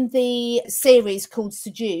been in the series called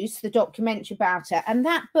Seduce, the documentary about her, and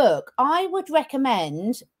that book, I would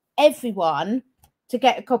recommend everyone to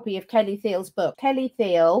get a copy of Kelly Thiel's book. Kelly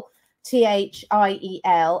Thiel,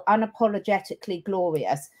 Thiel, Unapologetically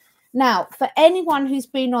Glorious. Now, for anyone who's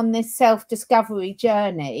been on this self-discovery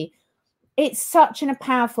journey, it's such a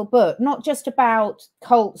powerful book, not just about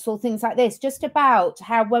cults or things like this, just about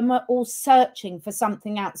how when we're all searching for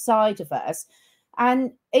something outside of us.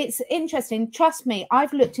 And it's interesting. Trust me,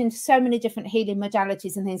 I've looked into so many different healing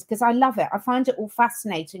modalities and things because I love it. I find it all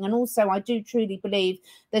fascinating. And also, I do truly believe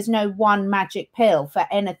there's no one magic pill for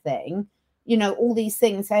anything. All these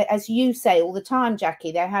things, as you say all the time,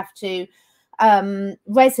 Jackie, they have to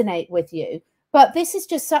resonate with you. But this is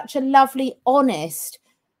just such a lovely, honest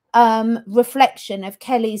reflection of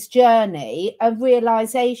Kelly's journey, a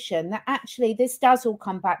realization that actually this does all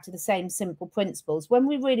come back to the same simple principles. When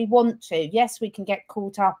we really want to, yes, we can get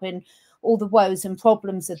caught up in all the woes and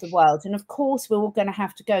problems of the world, and of course we're all going to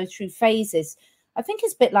have to go through phases. I think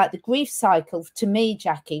it's a bit like the grief cycle to me,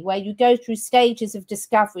 Jackie, where you go through stages of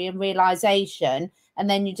discovery and realization, and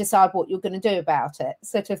then you decide what you're going to do about it,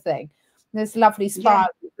 sort of thing. There's lovely spiral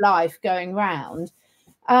of life going round.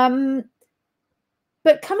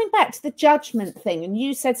 But coming back to the judgment thing, and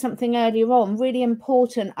you said something earlier on, really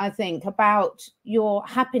important, I think, about your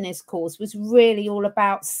happiness course was really all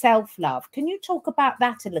about self-love. Can you talk about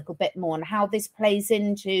that a little bit more and how this plays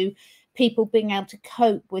into people being able to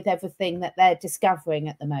cope with everything that they're discovering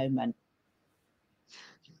at the moment?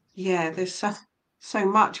 Yeah, there's so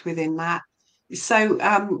much within that.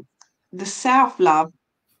 So the self-love,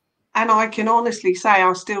 and I can honestly say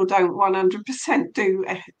I still don't 100% do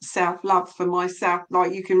self-love for myself.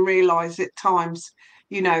 Like, you can realize at times,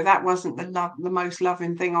 that wasn't the most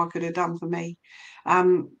loving thing I could have done for me.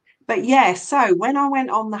 But But yeah, so when I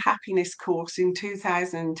went on the happiness course in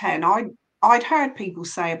 2010, I'd heard people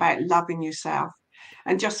say about loving yourself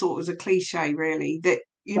and just thought it was a cliche, really, that,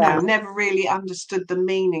 you know, Yeah. never really understood the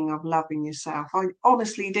meaning of loving yourself. I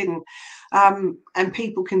honestly didn't. And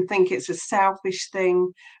people can think it's a selfish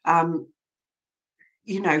thing,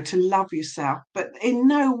 you know, to love yourself, but in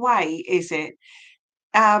no way is it.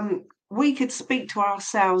 We could speak to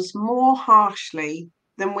ourselves more harshly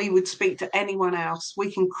than we would speak to anyone else.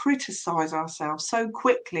 We can criticize ourselves so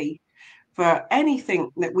quickly for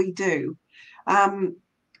anything that we do,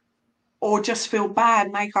 or just feel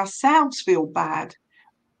bad, make ourselves feel bad.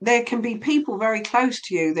 There can be people very close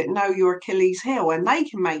to you that know your Achilles heel and they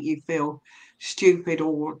can make you feel stupid.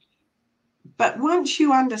 But once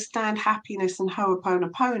you understand happiness and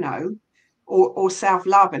Ho'oponopono, or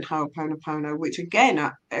self-love and Ho'oponopono, which again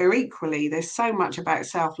are equally, there's so much about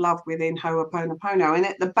self-love within Ho'oponopono, and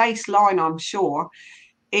at the baseline, I'm sure,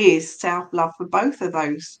 is self-love for both of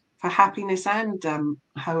those, for happiness and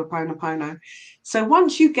Ho'oponopono. So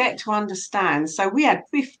once you get to understand, so we had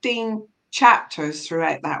 15 chapters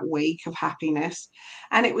throughout that week of happiness,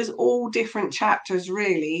 and it was all different chapters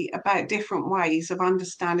really about different ways of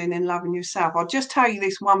understanding and loving yourself. I'll just tell you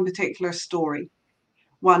this one particular story.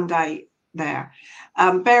 One day there,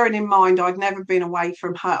 bearing in mind I'd never been away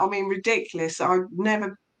from her, I mean, ridiculous, I'd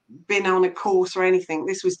never been on a course or anything.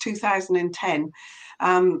 This was 2010,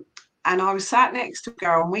 and I was sat next to a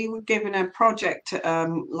girl and we were given a project,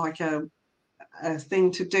 like a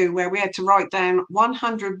thing to do where we had to write down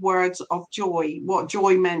 100 words of joy, what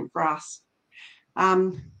joy meant for us,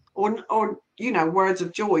 or you know, words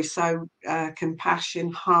of joy. So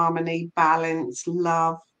compassion, harmony, balance,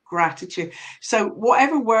 love, gratitude. So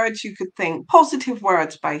whatever words you could think, positive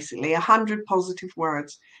words, basically 100 positive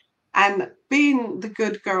words. And being the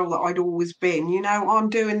good girl that I'd always been, you know, I'm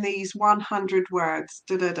doing these 100 words,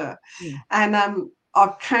 da da da. And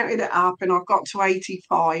I've counted it up and I've got to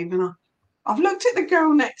 85, and I've looked at the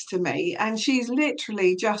girl next to me and she's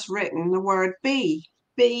literally just written the word B,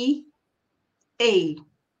 B, E,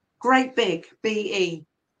 great big B, E.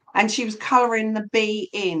 And she was colouring the B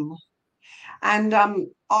in. And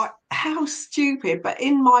how stupid. But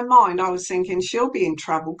in my mind, I was thinking she'll be in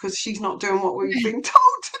trouble because she's not doing what we've been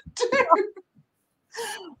told to do.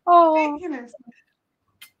 Oh, Ridiculous.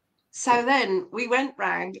 So then we went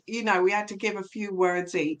round, you know, we had to give a few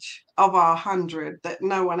words each of our 100 that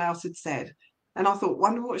no one else had said. And I thought,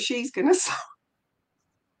 wonder what she's going to say.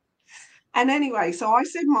 And anyway, so I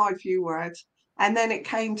said my few words, and then it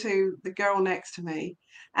came to the girl next to me.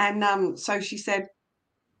 And so she said,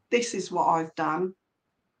 this is what I've done.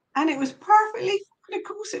 And it was perfectly fine, of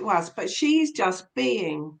course it was, but she's just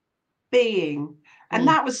being. And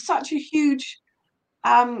that was such a huge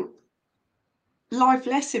life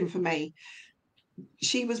lesson for me.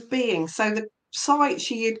 She was being. So the site,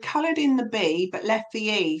 she had coloured in the B but left the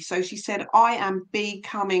E. So she said, I am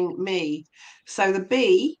becoming me. So the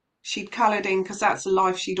B she'd coloured in because that's the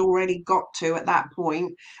life she'd already got to at that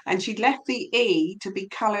point, and she'd left the E to be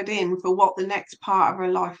coloured in for what the next part of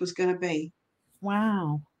her life was going to be.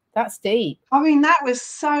 wow, that's deep. I mean, that was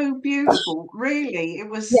so beautiful, really. It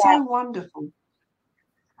was so wonderful.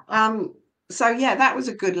 So yeah, that was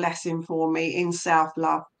a good lesson for me in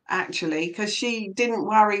self-love, actually, because she didn't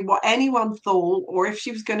worry what anyone thought or if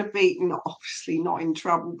she was going to be, not obviously not in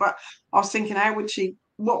trouble, but I was thinking, how would she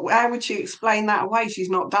explain that away? She's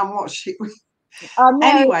not done what she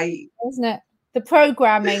anyway, isn't it? The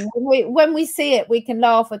programming, when we see it, we can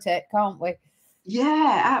laugh at it, can't we?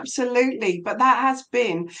 yeah, absolutely. But that has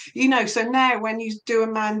been, you know, so now when you do a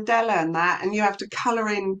mandala and that, and you have to colour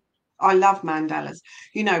in, I love mandalas,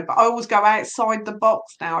 you know, but I always go outside the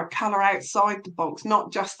box now. I colour outside the box,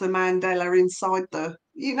 not just the mandala inside the,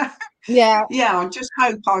 you know. Yeah. Yeah, I just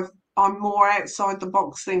hope I'm more outside the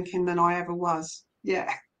box thinking than I ever was.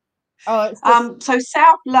 Yeah. Oh, it's just... So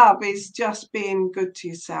self-love is just being good to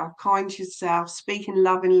yourself, kind to yourself, speaking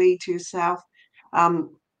lovingly to yourself,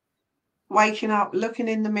 waking up, looking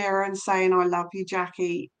in the mirror and saying, I love you,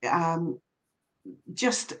 Jackie.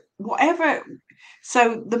 Just whatever.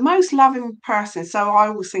 So the most loving person, so I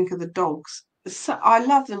always think of the dogs. So I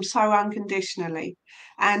love them so unconditionally,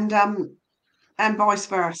 and vice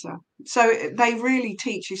versa. So they really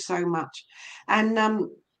teach you so much. And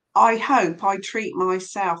I hope I treat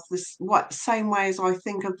myself same way as I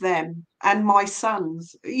think of them and my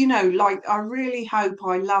sons. You know, like I really hope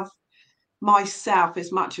I love myself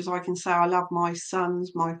as much as I can say I love my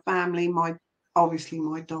sons, my family, obviously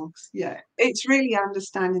my dogs. Yeah, it's really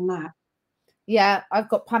understanding that. Yeah, I've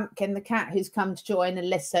got Pumpkin, the cat, who's come to join and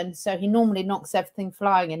listen. So he normally knocks everything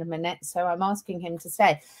flying in a minute. So I'm asking him to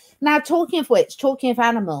stay. Now, talking of which, talking of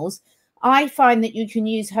animals, I find that you can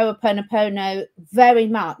use Ho'oponopono very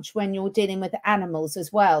much when you're dealing with animals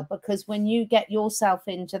as well, because when you get yourself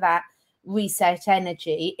into that reset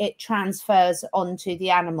energy, it transfers onto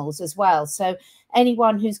the animals as well. So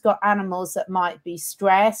anyone who's got animals that might be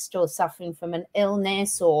stressed or suffering from an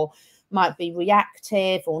illness or might be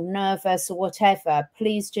reactive or nervous or whatever,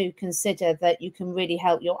 please do consider that you can really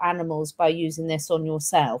help your animals by using this on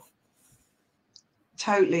yourself.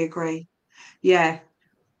 Totally agree. Yeah.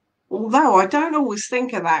 Although I don't always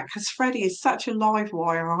think of that, because Freddie is such a live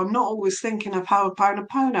wire. I'm not always thinking of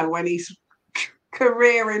Ho'oponopono when he's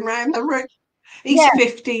careering around the room. He's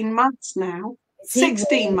 15 months now.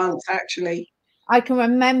 16 months, actually. I can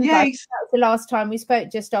remember Yeah, that was the last time we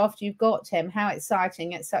spoke, just after you got him. How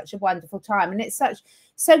exciting. It's such a wonderful time. And it's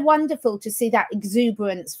so wonderful to see that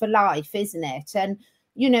exuberance for life, isn't it? And,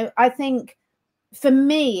 you know, I think for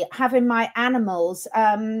me, having my animals,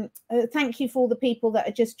 thank you for all the people that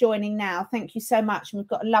are just joining now. Thank you so much. And we've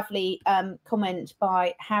got a lovely comment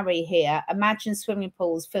by Harry here. Imagine swimming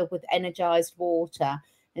pools filled with energized water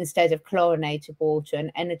instead of chlorinated water,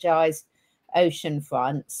 and energized ocean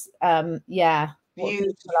fronts. Yeah.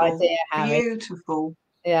 beautiful Idea, Harry. Beautiful.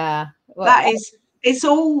 Yeah. Well, That is, it's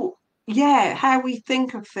all, yeah, how we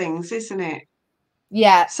think of things, isn't it?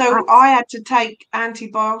 Yeah. So I had to take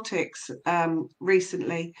antibiotics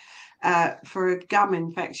recently for a gum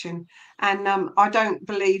infection, and I don't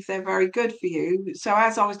believe they're very good for you. So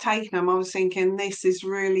as I was taking them, I was thinking, this is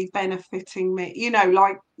really benefiting me. You know,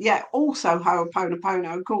 like, yeah, also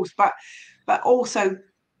Ho'oponopono, of course, but also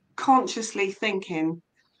consciously thinking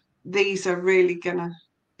these are really gonna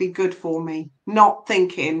be good for me, not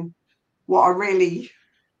thinking what I really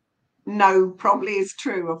know probably is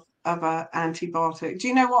true of an antibiotic. Do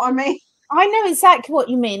you know what I mean? I know exactly what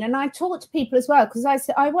you mean, and I talk to people as well, because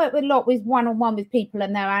I work with a lot with one-on-one with people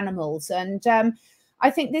and their animals, and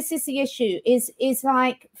I think this is the issue. Is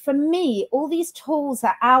like, for me, all these tools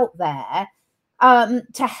are out there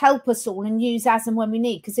to help us all and use as and when we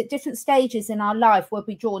need, because at different stages in our life we'll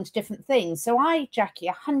be drawn to different things. So I, Jackie,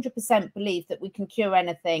 100% believe that we can cure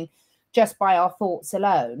anything just by our thoughts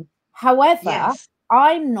alone. However, Yes.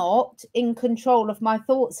 I'm not in control of my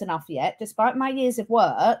thoughts enough yet, despite my years of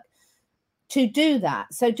work, to do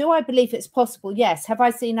that. So do I believe it's possible? Yes. Have I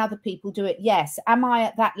seen other people do it? Yes. Am I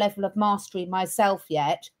at that level of mastery myself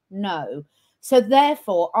yet? No. So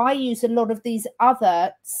therefore, I use a lot of these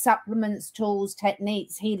other supplements, tools,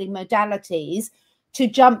 techniques, healing modalities to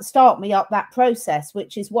jumpstart me up that process,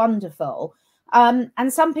 which is wonderful. And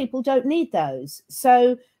some people don't need those.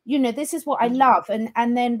 So, you know, this is what I love.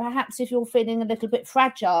 And then perhaps if you're feeling a little bit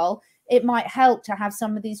fragile, it might help to have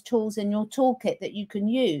some of these tools in your toolkit that you can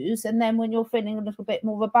use. And then when you're feeling a little bit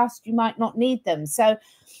more robust, you might not need them. So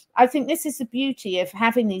I think this is the beauty of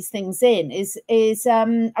having these things in is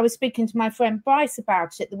I was speaking to my friend Bryce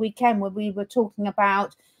about it the weekend, where we were talking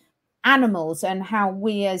about animals and how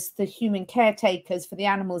we as the human caretakers for the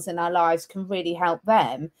animals in our lives can really help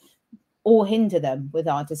them or hinder them with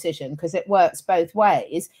our decision, because it works both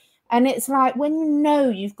ways. And it's like, when you know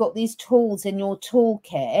you've got these tools in your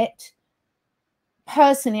toolkit,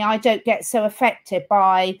 personally, I don't get so affected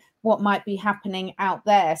by what might be happening out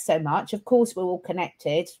there so much. Of course, we're all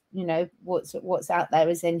connected. You know, what's out there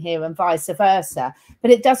is in here, and vice versa.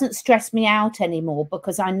 But it doesn't stress me out anymore,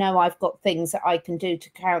 because I know I've got things that I can do to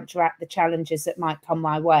counteract the challenges that might come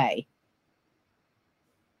my way.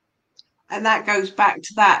 And that goes back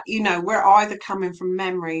to that, you know, we're either coming from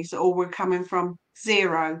memories or we're coming from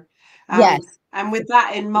zero. Yes. And with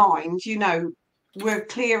that in mind, you know, we're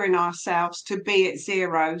clearing ourselves to be at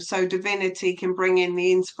zero, so divinity can bring in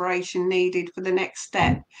the inspiration needed for the next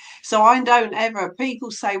step. So I don't ever, people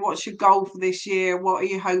say, what's your goal for this year? What are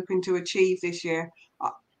you hoping to achieve this year?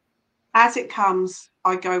 As it comes,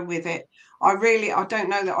 I go with it. I don't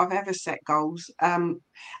know that I've ever set goals. And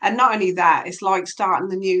not only that, it's like starting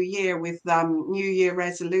the new year with New Year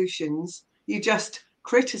resolutions. You just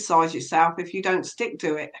criticize yourself if you don't stick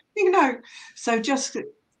to it, you know. So just,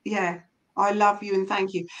 yeah, I love you and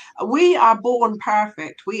thank you. We are born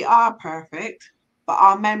perfect. We are perfect, but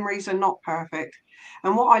our memories are not perfect.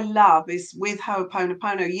 And what I love is with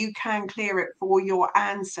Ho'oponopono, you can clear it for your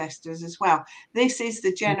ancestors as well. This is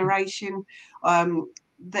the generation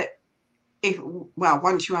that,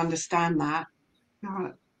 once you understand that.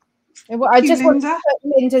 Well, I just want to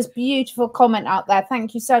put Linda's beautiful comment out there.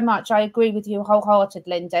 Thank you so much. I agree with you wholehearted,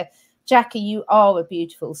 Linda. Jackie, you are a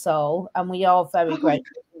beautiful soul, and we are very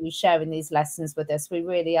grateful for you sharing these lessons with us. We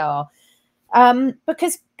really are.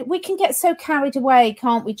 Because we can get so carried away,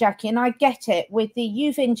 can't we, Jackie? And I get it.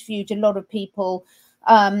 You've interviewed a lot of people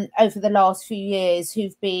over the last few years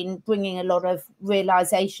who've been bringing a lot of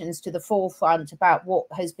realizations to the forefront about what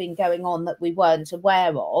has been going on that we weren't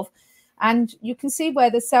aware of. And you can see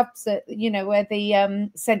where the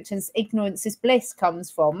sentence "ignorance is bliss"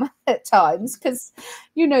 comes from at times, because,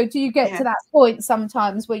 do you get to that point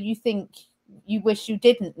sometimes where you think you wish you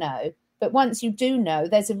didn't know? But once you do know,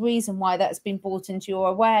 there's a reason why that's been brought into your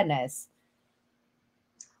awareness.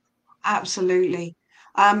 Absolutely.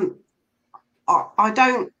 I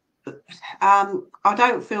don't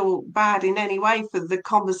feel bad in any way for the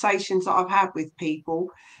conversations that I've had with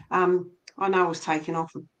people. I know I was taken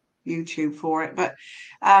off of YouTube for it, but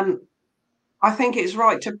I think it's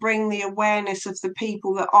right to bring the awareness of the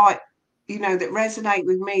people that that resonate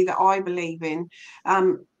with me, that I believe in.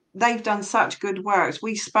 They've done such good works.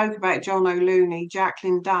 We spoke about John O'Looney,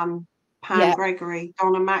 Jacqueline Dunn, Pam Gregory,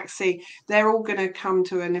 Donna Maxey. They're all going to come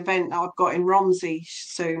to an event that I've got in Romsey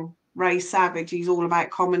soon. Ray Savage, he's all about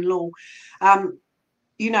common law.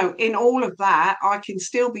 In all of that, I can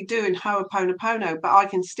still be doing Ho'oponopono, but I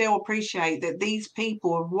can still appreciate that these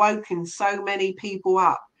people have woken so many people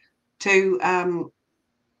up to,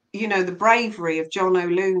 the bravery of John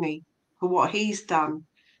O'Looney for what he's done.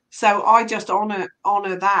 So I just honor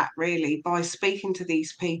that, really, by speaking to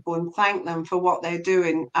these people and thank them for what they're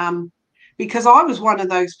doing. Because I was one of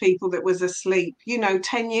those people that was asleep,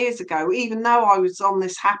 10 years ago, even though I was on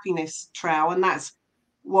this happiness trail, and that's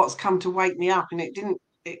what's come to wake me up. And it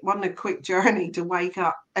wasn't a quick journey to wake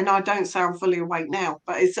up. And I don't say I'm fully awake now,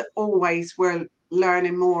 but it's always, we're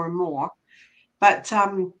learning more and more. But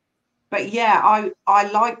yeah,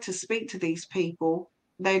 I like to speak to these people.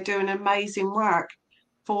 They're doing amazing work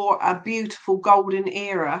for a beautiful golden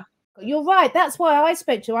era. You're right. That's why I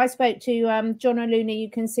spoke to John O'Looney.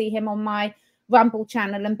 You can see him on my Rumble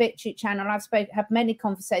channel and BitChute channel. Had many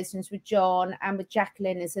conversations with John, and with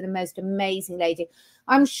Jacqueline, is the most amazing lady.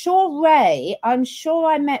 I'm sure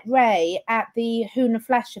I met Ray at the Huna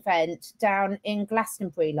Flash event down in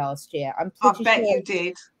Glastonbury last year. I bet you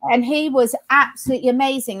did. And he was absolutely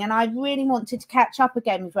amazing. And I really wanted to catch up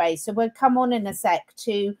again with Ray. So we'll come on in a sec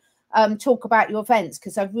to talk about your events,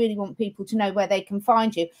 because I really want people to know where they can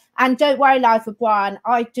find you. And don't worry, Life of Brian,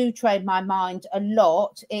 I do train my mind a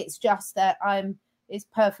lot. It's just that it's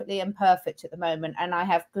perfectly imperfect at the moment, and I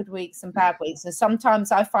have good weeks and bad weeks. And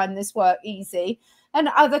sometimes I find this work easy, and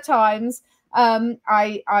other times I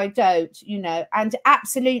don't, and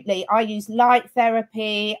absolutely, I use light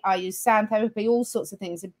therapy, I use sound therapy, all sorts of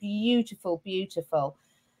things are beautiful.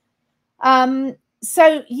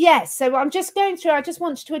 So yes, so I'm just going through. I just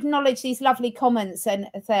wanted to acknowledge these lovely comments, and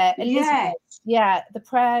there, Elizabeth, the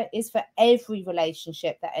prayer is for every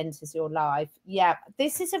relationship that enters your life. Yeah,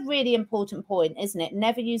 this is a really important point, isn't it?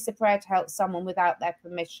 Never use the prayer to help someone without their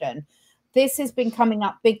permission. This has been coming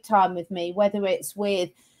up big time with me, whether it's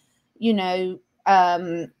with, reading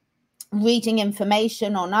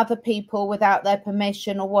information on other people without their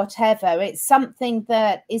permission or whatever. It's something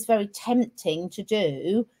that is very tempting to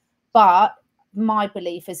do, but my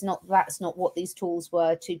belief is that's not what these tools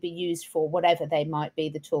were to be used for, whatever they might be,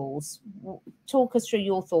 the tools. Talk us through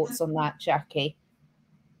your thoughts on that, Jackie.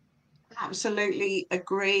 Absolutely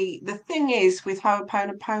agree. The thing is, with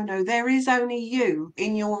Ho'oponopono, there is only you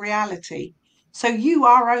in your reality. So you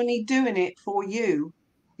are only doing it for you.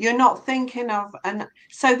 You're not thinking of, and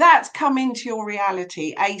so that's come into your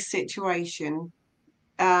reality, a situation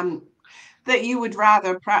that you would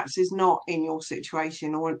rather perhaps is not in your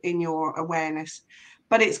situation or in your awareness,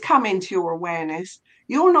 but it's come into your awareness.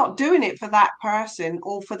 You're not doing it for that person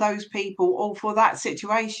or for those people or for that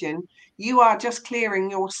situation. You are just clearing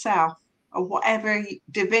yourself of whatever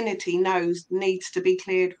divinity knows needs to be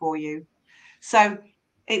cleared for you. So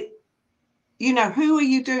who are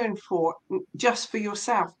you doing for? Just for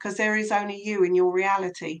yourself, because there is only you in your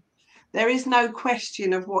reality. There is no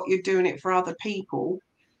question of what you're doing it for other people.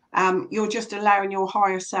 You're just allowing your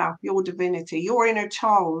higher self, your divinity, your inner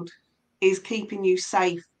child is keeping you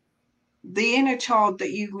safe. The inner child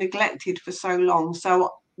that you've neglected for so long. So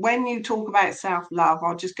when you talk about self-love,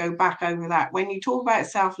 I'll just go back over that. When you talk about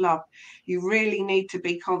self-love, you really need to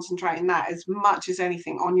be concentrating that as much as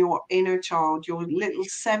anything on your inner child, your little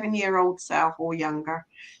 7-year-old self or younger.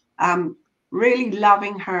 Really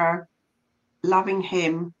loving her, loving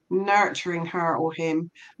him, nurturing her or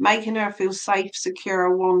him, making her feel safe,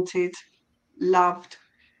 secure, wanted, loved,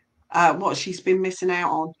 what she's been missing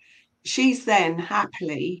out on. She's then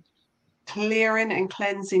happily clearing and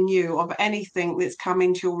cleansing you of anything that's come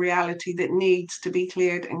into your reality that needs to be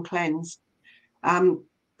cleared and cleansed.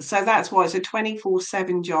 So that's why it's a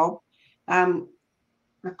 24/7 job.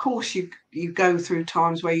 Of course, you go through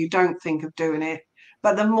times where you don't think of doing it,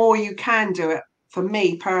 but the more you can do it, for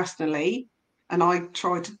me personally, and I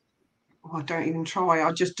try to, I don't even try,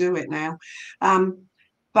 I just do it now.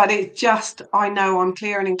 But it just, I know I'm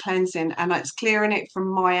clearing and cleansing, and it's clearing it from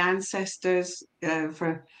my ancestors.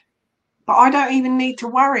 But I don't even need to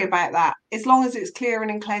worry about that as long as it's clearing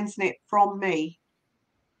and cleansing it from me.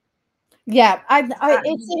 Yeah,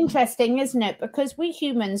 it's interesting, isn't it? Because we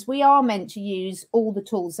humans, we are meant to use all the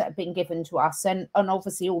tools that have been given to us, and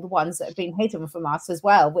obviously all the ones that have been hidden from us as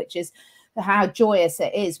well, which is how joyous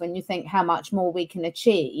it is when you think how much more we can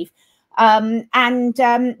achieve. Yeah,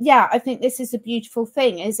 I think this is a beautiful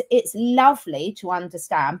thing. It's lovely to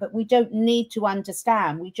understand, but we don't need to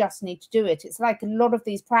understand. We just need to do it. It's like a lot of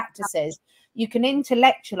these practices. You can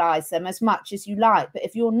intellectualize them as much as you like, but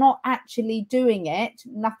if you're not actually doing it,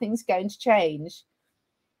 nothing's going to change.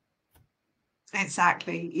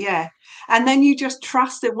 Exactly, yeah. And then you just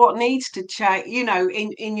trust that what needs to change,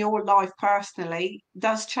 in your life personally,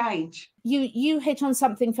 does change. You hit on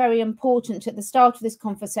something very important at the start of this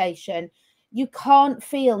conversation. You can't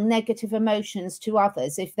feel negative emotions to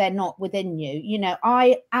others if they're not within you.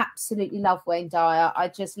 I absolutely love Wayne Dyer. I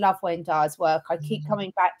just love Wayne Dyer's work. I keep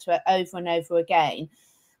coming back to it over and over again.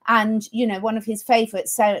 And, one of his favorite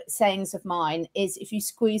sayings of mine is, if you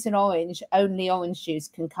squeeze an orange, only orange juice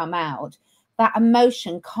can come out. That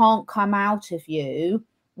emotion can't come out of you,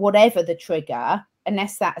 whatever the trigger,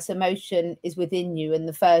 unless that emotion is within you in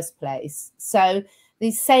the first place. So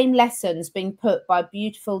these same lessons being put by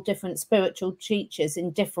beautiful different spiritual teachers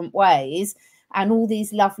in different ways, and all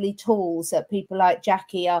these lovely tools that people like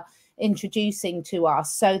Jackie are introducing to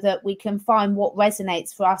us, so that we can find what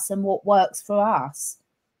resonates for us and what works for us.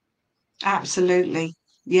 Absolutely,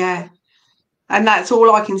 yeah. And that's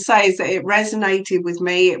all I can say, is that it resonated with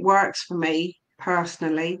me. It works for me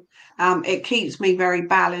personally. It keeps me very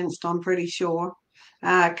balanced, I'm pretty sure.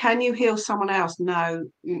 Can you heal someone else? No,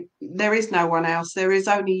 there is no one else. There is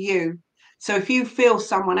only you. So if you feel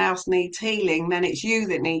someone else needs healing, then it's you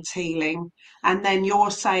that needs healing. And then you're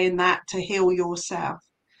saying that to heal yourself.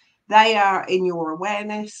 They are in your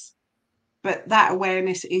awareness, but that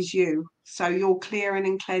awareness is you. So you're clearing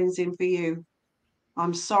and cleansing for you.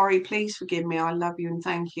 I'm sorry, please forgive me, I love you and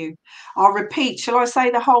thank you. I'll repeat, shall I say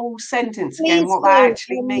the whole sentence again, what that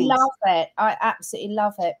actually means? I love it. I absolutely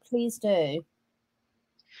love it. Please do.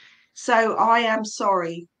 So I am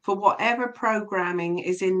sorry for whatever programming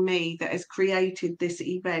is in me that has created this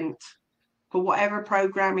event. For whatever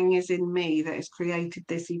programming is in me that has created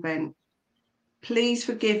this event. Please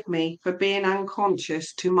forgive me for being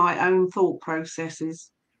unconscious to my own thought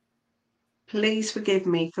processes. Please forgive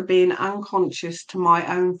me for being unconscious to my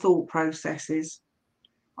own thought processes.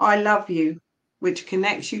 I love you, which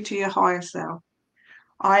connects you to your higher self.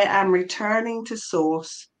 I am returning to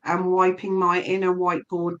source and wiping my inner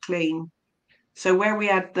whiteboard clean. So where we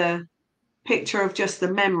had the picture of just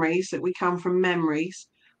the memories, that we come from memories,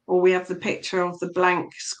 or we have the picture of the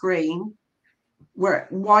blank screen, we're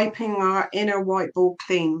wiping our inner whiteboard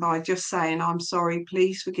clean by just saying, I'm sorry,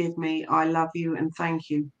 please forgive me, I love you and thank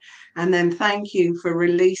you. And then thank you for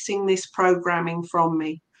releasing this programming from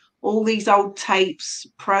me. All these old tapes,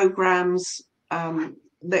 programs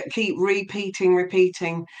that keep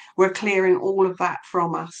repeating, we're clearing all of that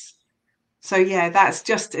from us. So yeah, that's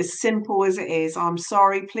just as simple as it is. I'm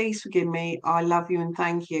sorry, please forgive me, I love you and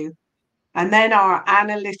thank you. And then our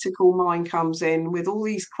analytical mind comes in with all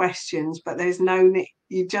these questions, but there's no,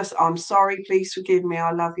 I'm sorry, please forgive me,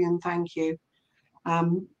 I love you and thank you.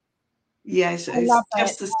 Yes, it's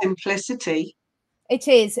just the simplicity. It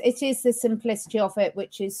is the simplicity of it,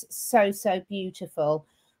 which is so, so beautiful.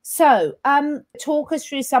 So talk us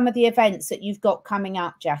through some of the events that you've got coming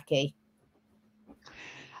up, Jackie.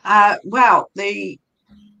 Well, the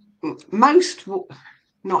most,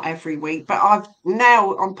 not every week, but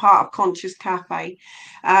I'm part of Conscious Cafe,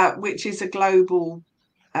 which is a global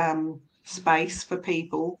space for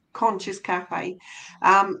people, Conscious Cafe,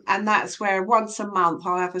 and that's where once a month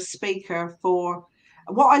I have a speaker for.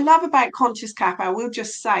 What I love about Conscious Cafe, I will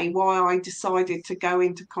just say why I decided to go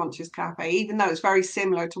into Conscious Cafe, even though it's very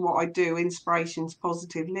similar to what I do, Inspirations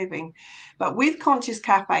Positive Living. But with Conscious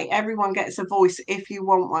Cafe, everyone gets a voice if you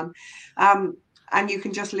want one. And you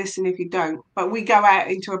can just listen if you don't. But we go out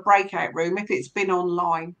into a breakout room if it's been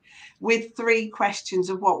online with 3 questions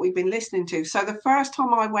of what we've been listening to. So the first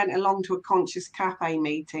time I went along to a Conscious Cafe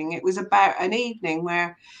meeting, it was about an evening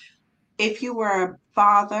where if you were a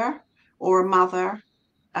father or a mother,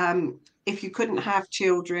 if you couldn't have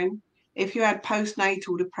children, if you had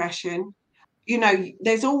postnatal depression,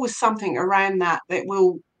 there's always something around that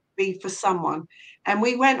will be for someone. And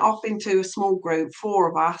we went off into a small group,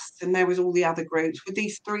 4 of us, and there was all the other groups with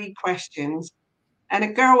these 3 questions. And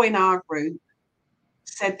a girl in our group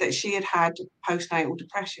said that she had had postnatal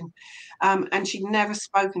depression, and she'd never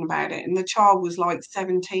spoken about it. And the child was like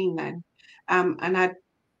 17 then, and had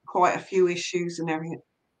quite a few issues and everything.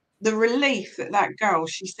 The relief that that girl,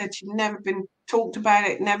 she said she'd never been talked about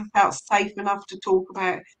it, never felt safe enough to talk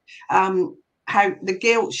about it, how the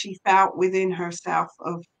guilt she felt within herself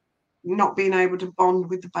of not being able to bond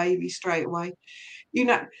with the baby straight away, you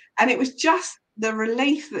know, and it was just the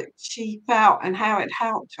relief that she felt and how it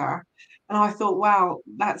helped her. And I thought, wow,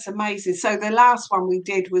 that's amazing. So the last one we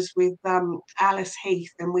did was with Alice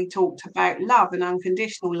Heath, and we talked about love and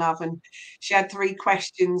unconditional love. And she had 3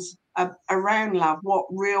 questions around love. What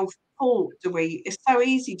real thought do we? It's so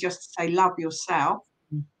easy just to say love yourself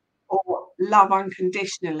or love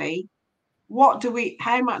unconditionally. What do we,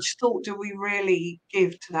 how much thought do we really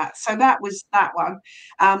give to that? So that was that one.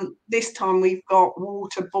 This time we've got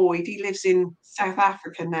Walter Boyd. He lives in South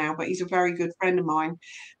Africa now, but he's a very good friend of mine.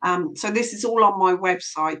 So this is all on my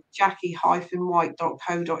website,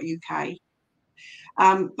 jackie-white.co.uk.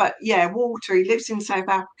 But yeah, Walter, he lives in South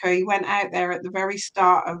Africa. He went out there at the very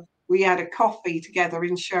start of, we had a coffee together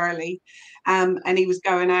in Shirley, and he was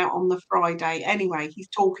going out on the Friday. Anyway, he's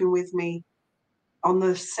talking with me on the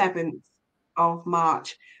 7th of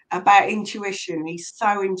March about intuition. He's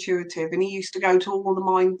so intuitive, and he used to go to all the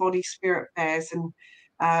mind, body, spirit fairs and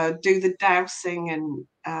do the dowsing, and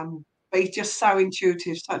but he's just so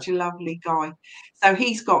intuitive, such a lovely guy. So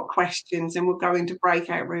he's got questions, and we'll go into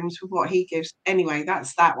breakout rooms with what he gives. Anyway,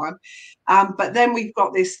 that's that one. But then we've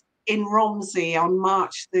got this in Romsey on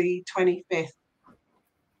March the 25th.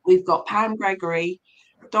 We've got Pam Gregory,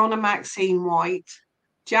 Donna Maxine White,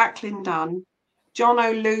 Jacqueline Dunn, John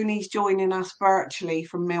O'Looney's joining us virtually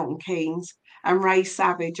from Milton Keynes, and Ray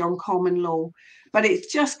Savage on common law. But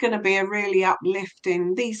it's just going to be a really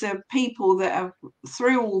uplifting. These are people that have,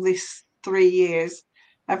 through all this 3 years,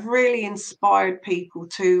 have really inspired people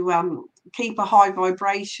to keep a high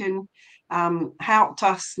vibration, helped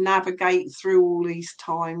us navigate through all these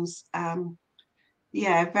times.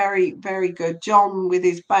 Yeah, very, very good. John, with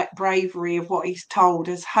his bravery of what he's told,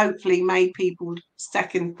 has hopefully made people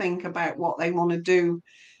second think about what they want to do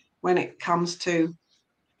when it comes to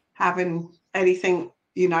having anything,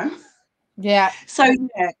 you know. Yeah. So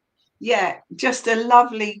yeah, just a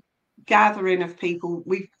lovely gathering of people.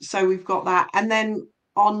 We've got that, and then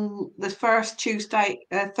on the first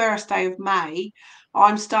Thursday of May,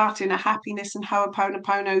 I'm starting a happiness and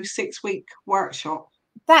Ho'oponopono 6-week workshop.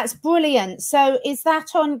 That's brilliant. So is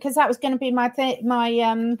that on, because that was going to be my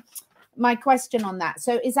my question on that.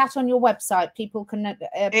 So is that on your website? People can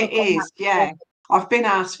it is, yeah. I've been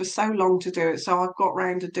asked for so long to do it, so I've got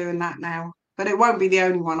round to doing that now. But it won't be the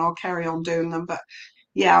only one. I'll carry on doing them. But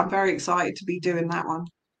yeah, I'm very excited to be doing that one.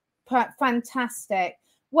 Fantastic.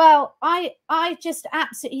 Well, I just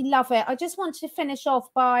absolutely love it. I just wanted to finish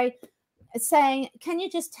off by saying, can you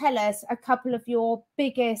just tell us a couple of your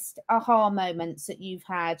biggest aha moments that you've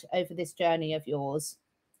had over this journey of yours?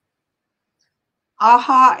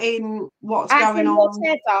 Aha in what's going on?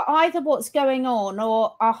 Whatever, either what's going on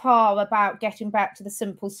or aha about getting back to the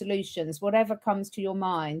simple solutions, whatever comes to your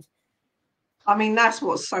mind. I mean, that's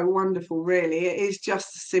what's so wonderful, really. It is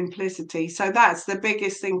just the simplicity. So that's the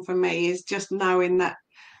biggest thing for me, is just knowing that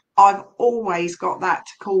I've always got that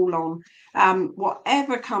to call on,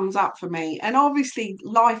 whatever comes up for me. And obviously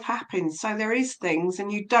life happens, so there is things,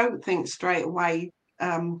 and you don't think straight away,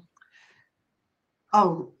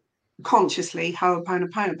 oh, consciously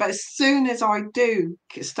Ho'oponopono. But as soon as I do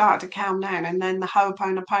start to calm down, and then the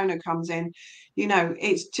Ho'oponopono comes in, you know,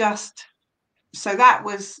 it's just, so that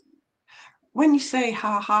was, when you say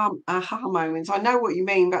aha moments, I know what you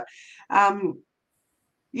mean, but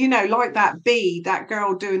you know, like that bee, that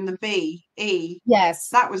girl doing the B-E. Yes.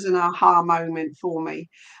 That was an aha moment for me.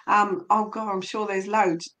 Oh God, I'm sure there's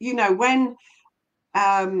loads. You know, when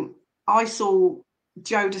I saw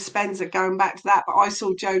Joe Dispenza, going back to that, but I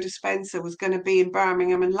saw Joe Dispenza was going to be in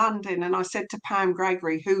Birmingham and London. And I said to Pam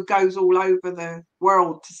Gregory, who goes all over the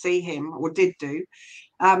world to see him, or did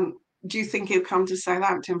do you think he'll come to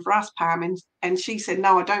Southampton for us, Pam? And she said,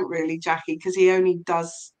 no, I don't really, Jackie, because he only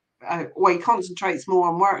does, he concentrates more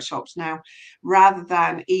on workshops now rather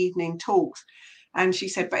than evening talks. And she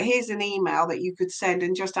said, but here's an email that you could send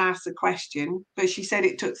and just ask the question. But she said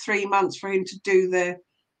it took 3 months for him to do the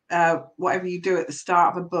whatever you do at the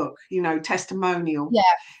start of a book, you know, testimonial. Yeah.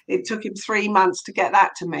 It took him 3 months to get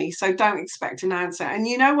that to me. So don't expect an answer. And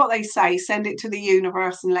you know what they say, send it to the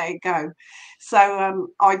universe and let it go. So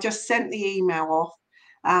I just sent the email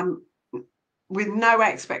off. with no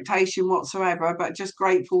expectation whatsoever, but just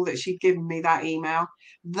grateful that she'd given me that email.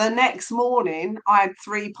 The next morning, I had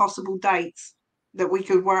 3 possible dates that we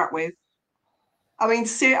could work with. I mean,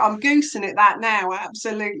 I'm goosing at that now,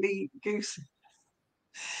 absolutely goosing.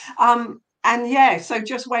 And yeah, so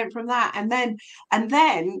just went from that, and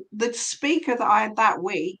then the speaker that I had that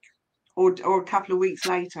week, or a couple of weeks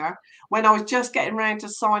later, when I was just getting around to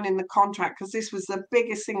signing the contract, because this was the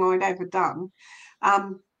biggest thing I'd ever done,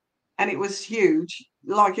 and it was huge,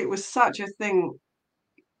 like it was such a thing,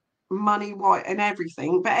 money, white, and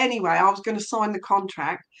everything. But anyway, I was going to sign the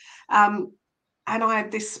contract, and I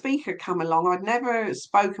had this speaker come along. I'd never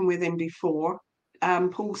spoken with him before,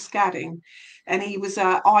 Paul Scadding, and he was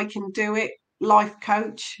a I Can Do It life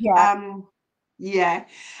coach. Yeah.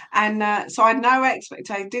 And so I had no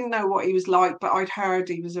expectation, didn't know what he was like, but I'd heard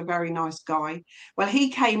he was a very nice guy. Well, he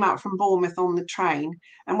came up from Bournemouth on the train,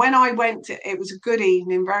 and when I went it was a good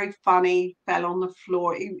evening, very funny, fell on the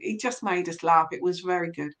floor. He just made us laugh. It was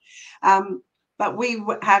very good. But we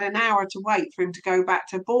had an hour to wait for him to go back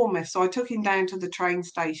to Bournemouth. So I took him down to the train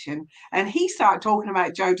station, and he started talking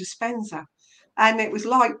about Joe Dispenza. And it was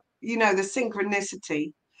like, the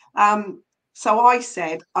synchronicity. So I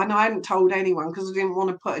said, and I hadn't told anyone because I didn't want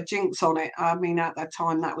to put a jinx on it. I mean, at that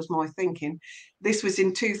time, that was my thinking. This was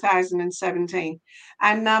in 2017.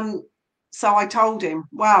 And so I told him,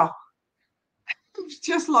 wow, it was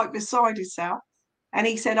just like beside himself. And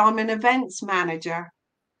he said, I'm an events manager.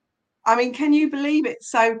 I mean, can you believe it?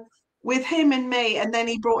 So with him and me, and then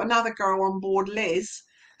he brought another girl on board, Liz,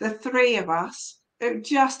 the 3 of us, it was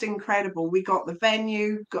just incredible. We got the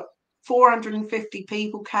venue, got 450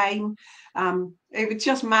 people came. It was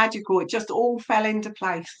just magical. It just all fell into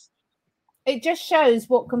place. It just shows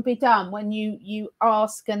what can be done when you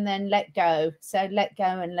ask and then let go. So let go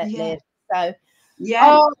and let live. So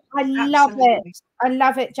yeah, I love it. I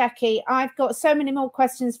love it, Jackie. I've got so many more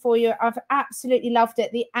questions for you. I've absolutely loved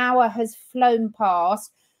it. The hour has flown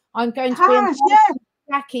past. I'm going to be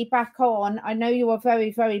Jackie back on. I know you're a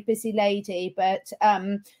very, very busy lady, but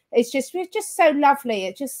it's just so lovely.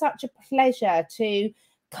 It's just such a pleasure to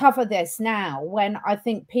cover this now when I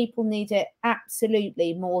think people need it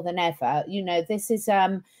absolutely more than ever. This is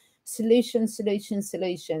solutions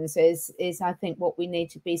is I think what we need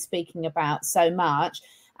to be speaking about so much,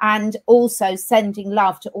 and also sending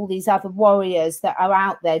love to all these other warriors that are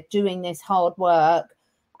out there doing this hard work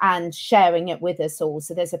and sharing it with us all.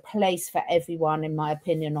 So there's a place for everyone, in my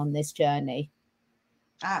opinion, on this journey.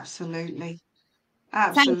 Absolutely.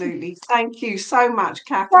 Thank you so much,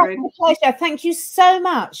 Catherine. That's a pleasure. Thank you so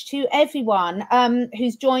much to everyone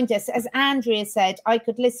who's joined us. As Andrea said, I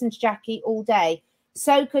could listen to Jackie all day.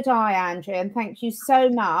 So could I, Andrea. And thank you so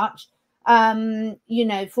much, for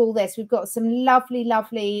all this. We've got some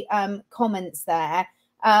lovely comments there.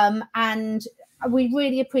 And we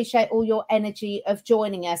really appreciate all your energy of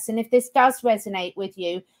joining us. And if this does resonate with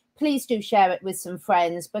you, please do share it with some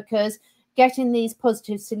friends, because getting these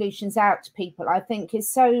positive solutions out to people, I think, it's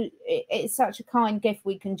such a kind gift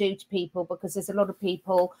we can do to people, because there's a lot of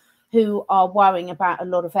people who are worrying about a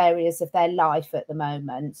lot of areas of their life at the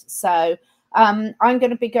moment. So I'm going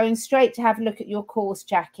to be going straight to have a look at your course,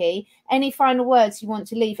 Jackie. Any final words you want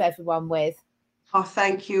to leave everyone with? Oh,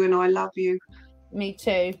 thank you, and I love you. Me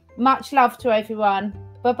too. Much love to everyone.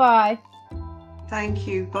 Bye-bye. Thank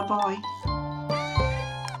you. Bye-bye.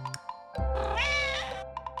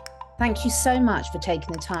 Thank you so much for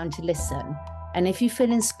taking the time to listen. And if you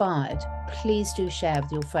feel inspired, please do share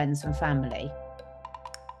with your friends and family.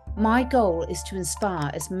 My goal is to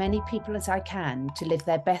inspire as many people as I can to live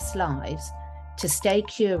their best lives, to stay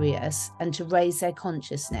curious, and to raise their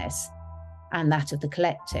consciousness and that of the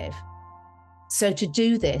collective. So to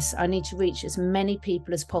do this, I need to reach as many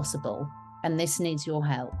people as possible, and this needs your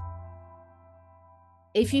help.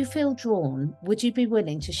 If you feel drawn, would you be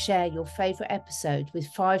willing to share your favourite episode with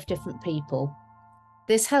 5 different people?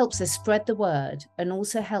 This helps us spread the word and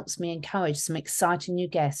also helps me encourage some exciting new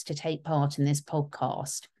guests to take part in this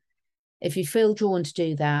podcast. If you feel drawn to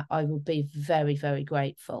do that, I will be very, very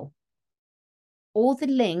grateful. All the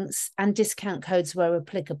links and discount codes where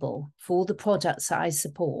applicable for all the products that I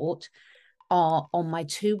support are on my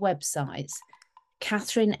 2 websites,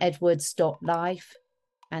 catherineedwards.life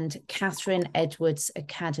and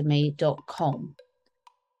catherineedwardsacademy.com.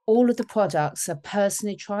 All of the products are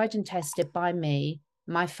personally tried and tested by me,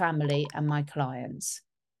 my family, and my clients.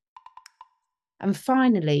 And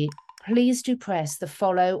finally, please do press the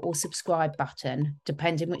follow or subscribe button,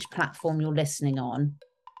 depending which platform you're listening on.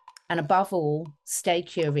 And above all, stay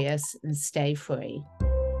curious and stay free.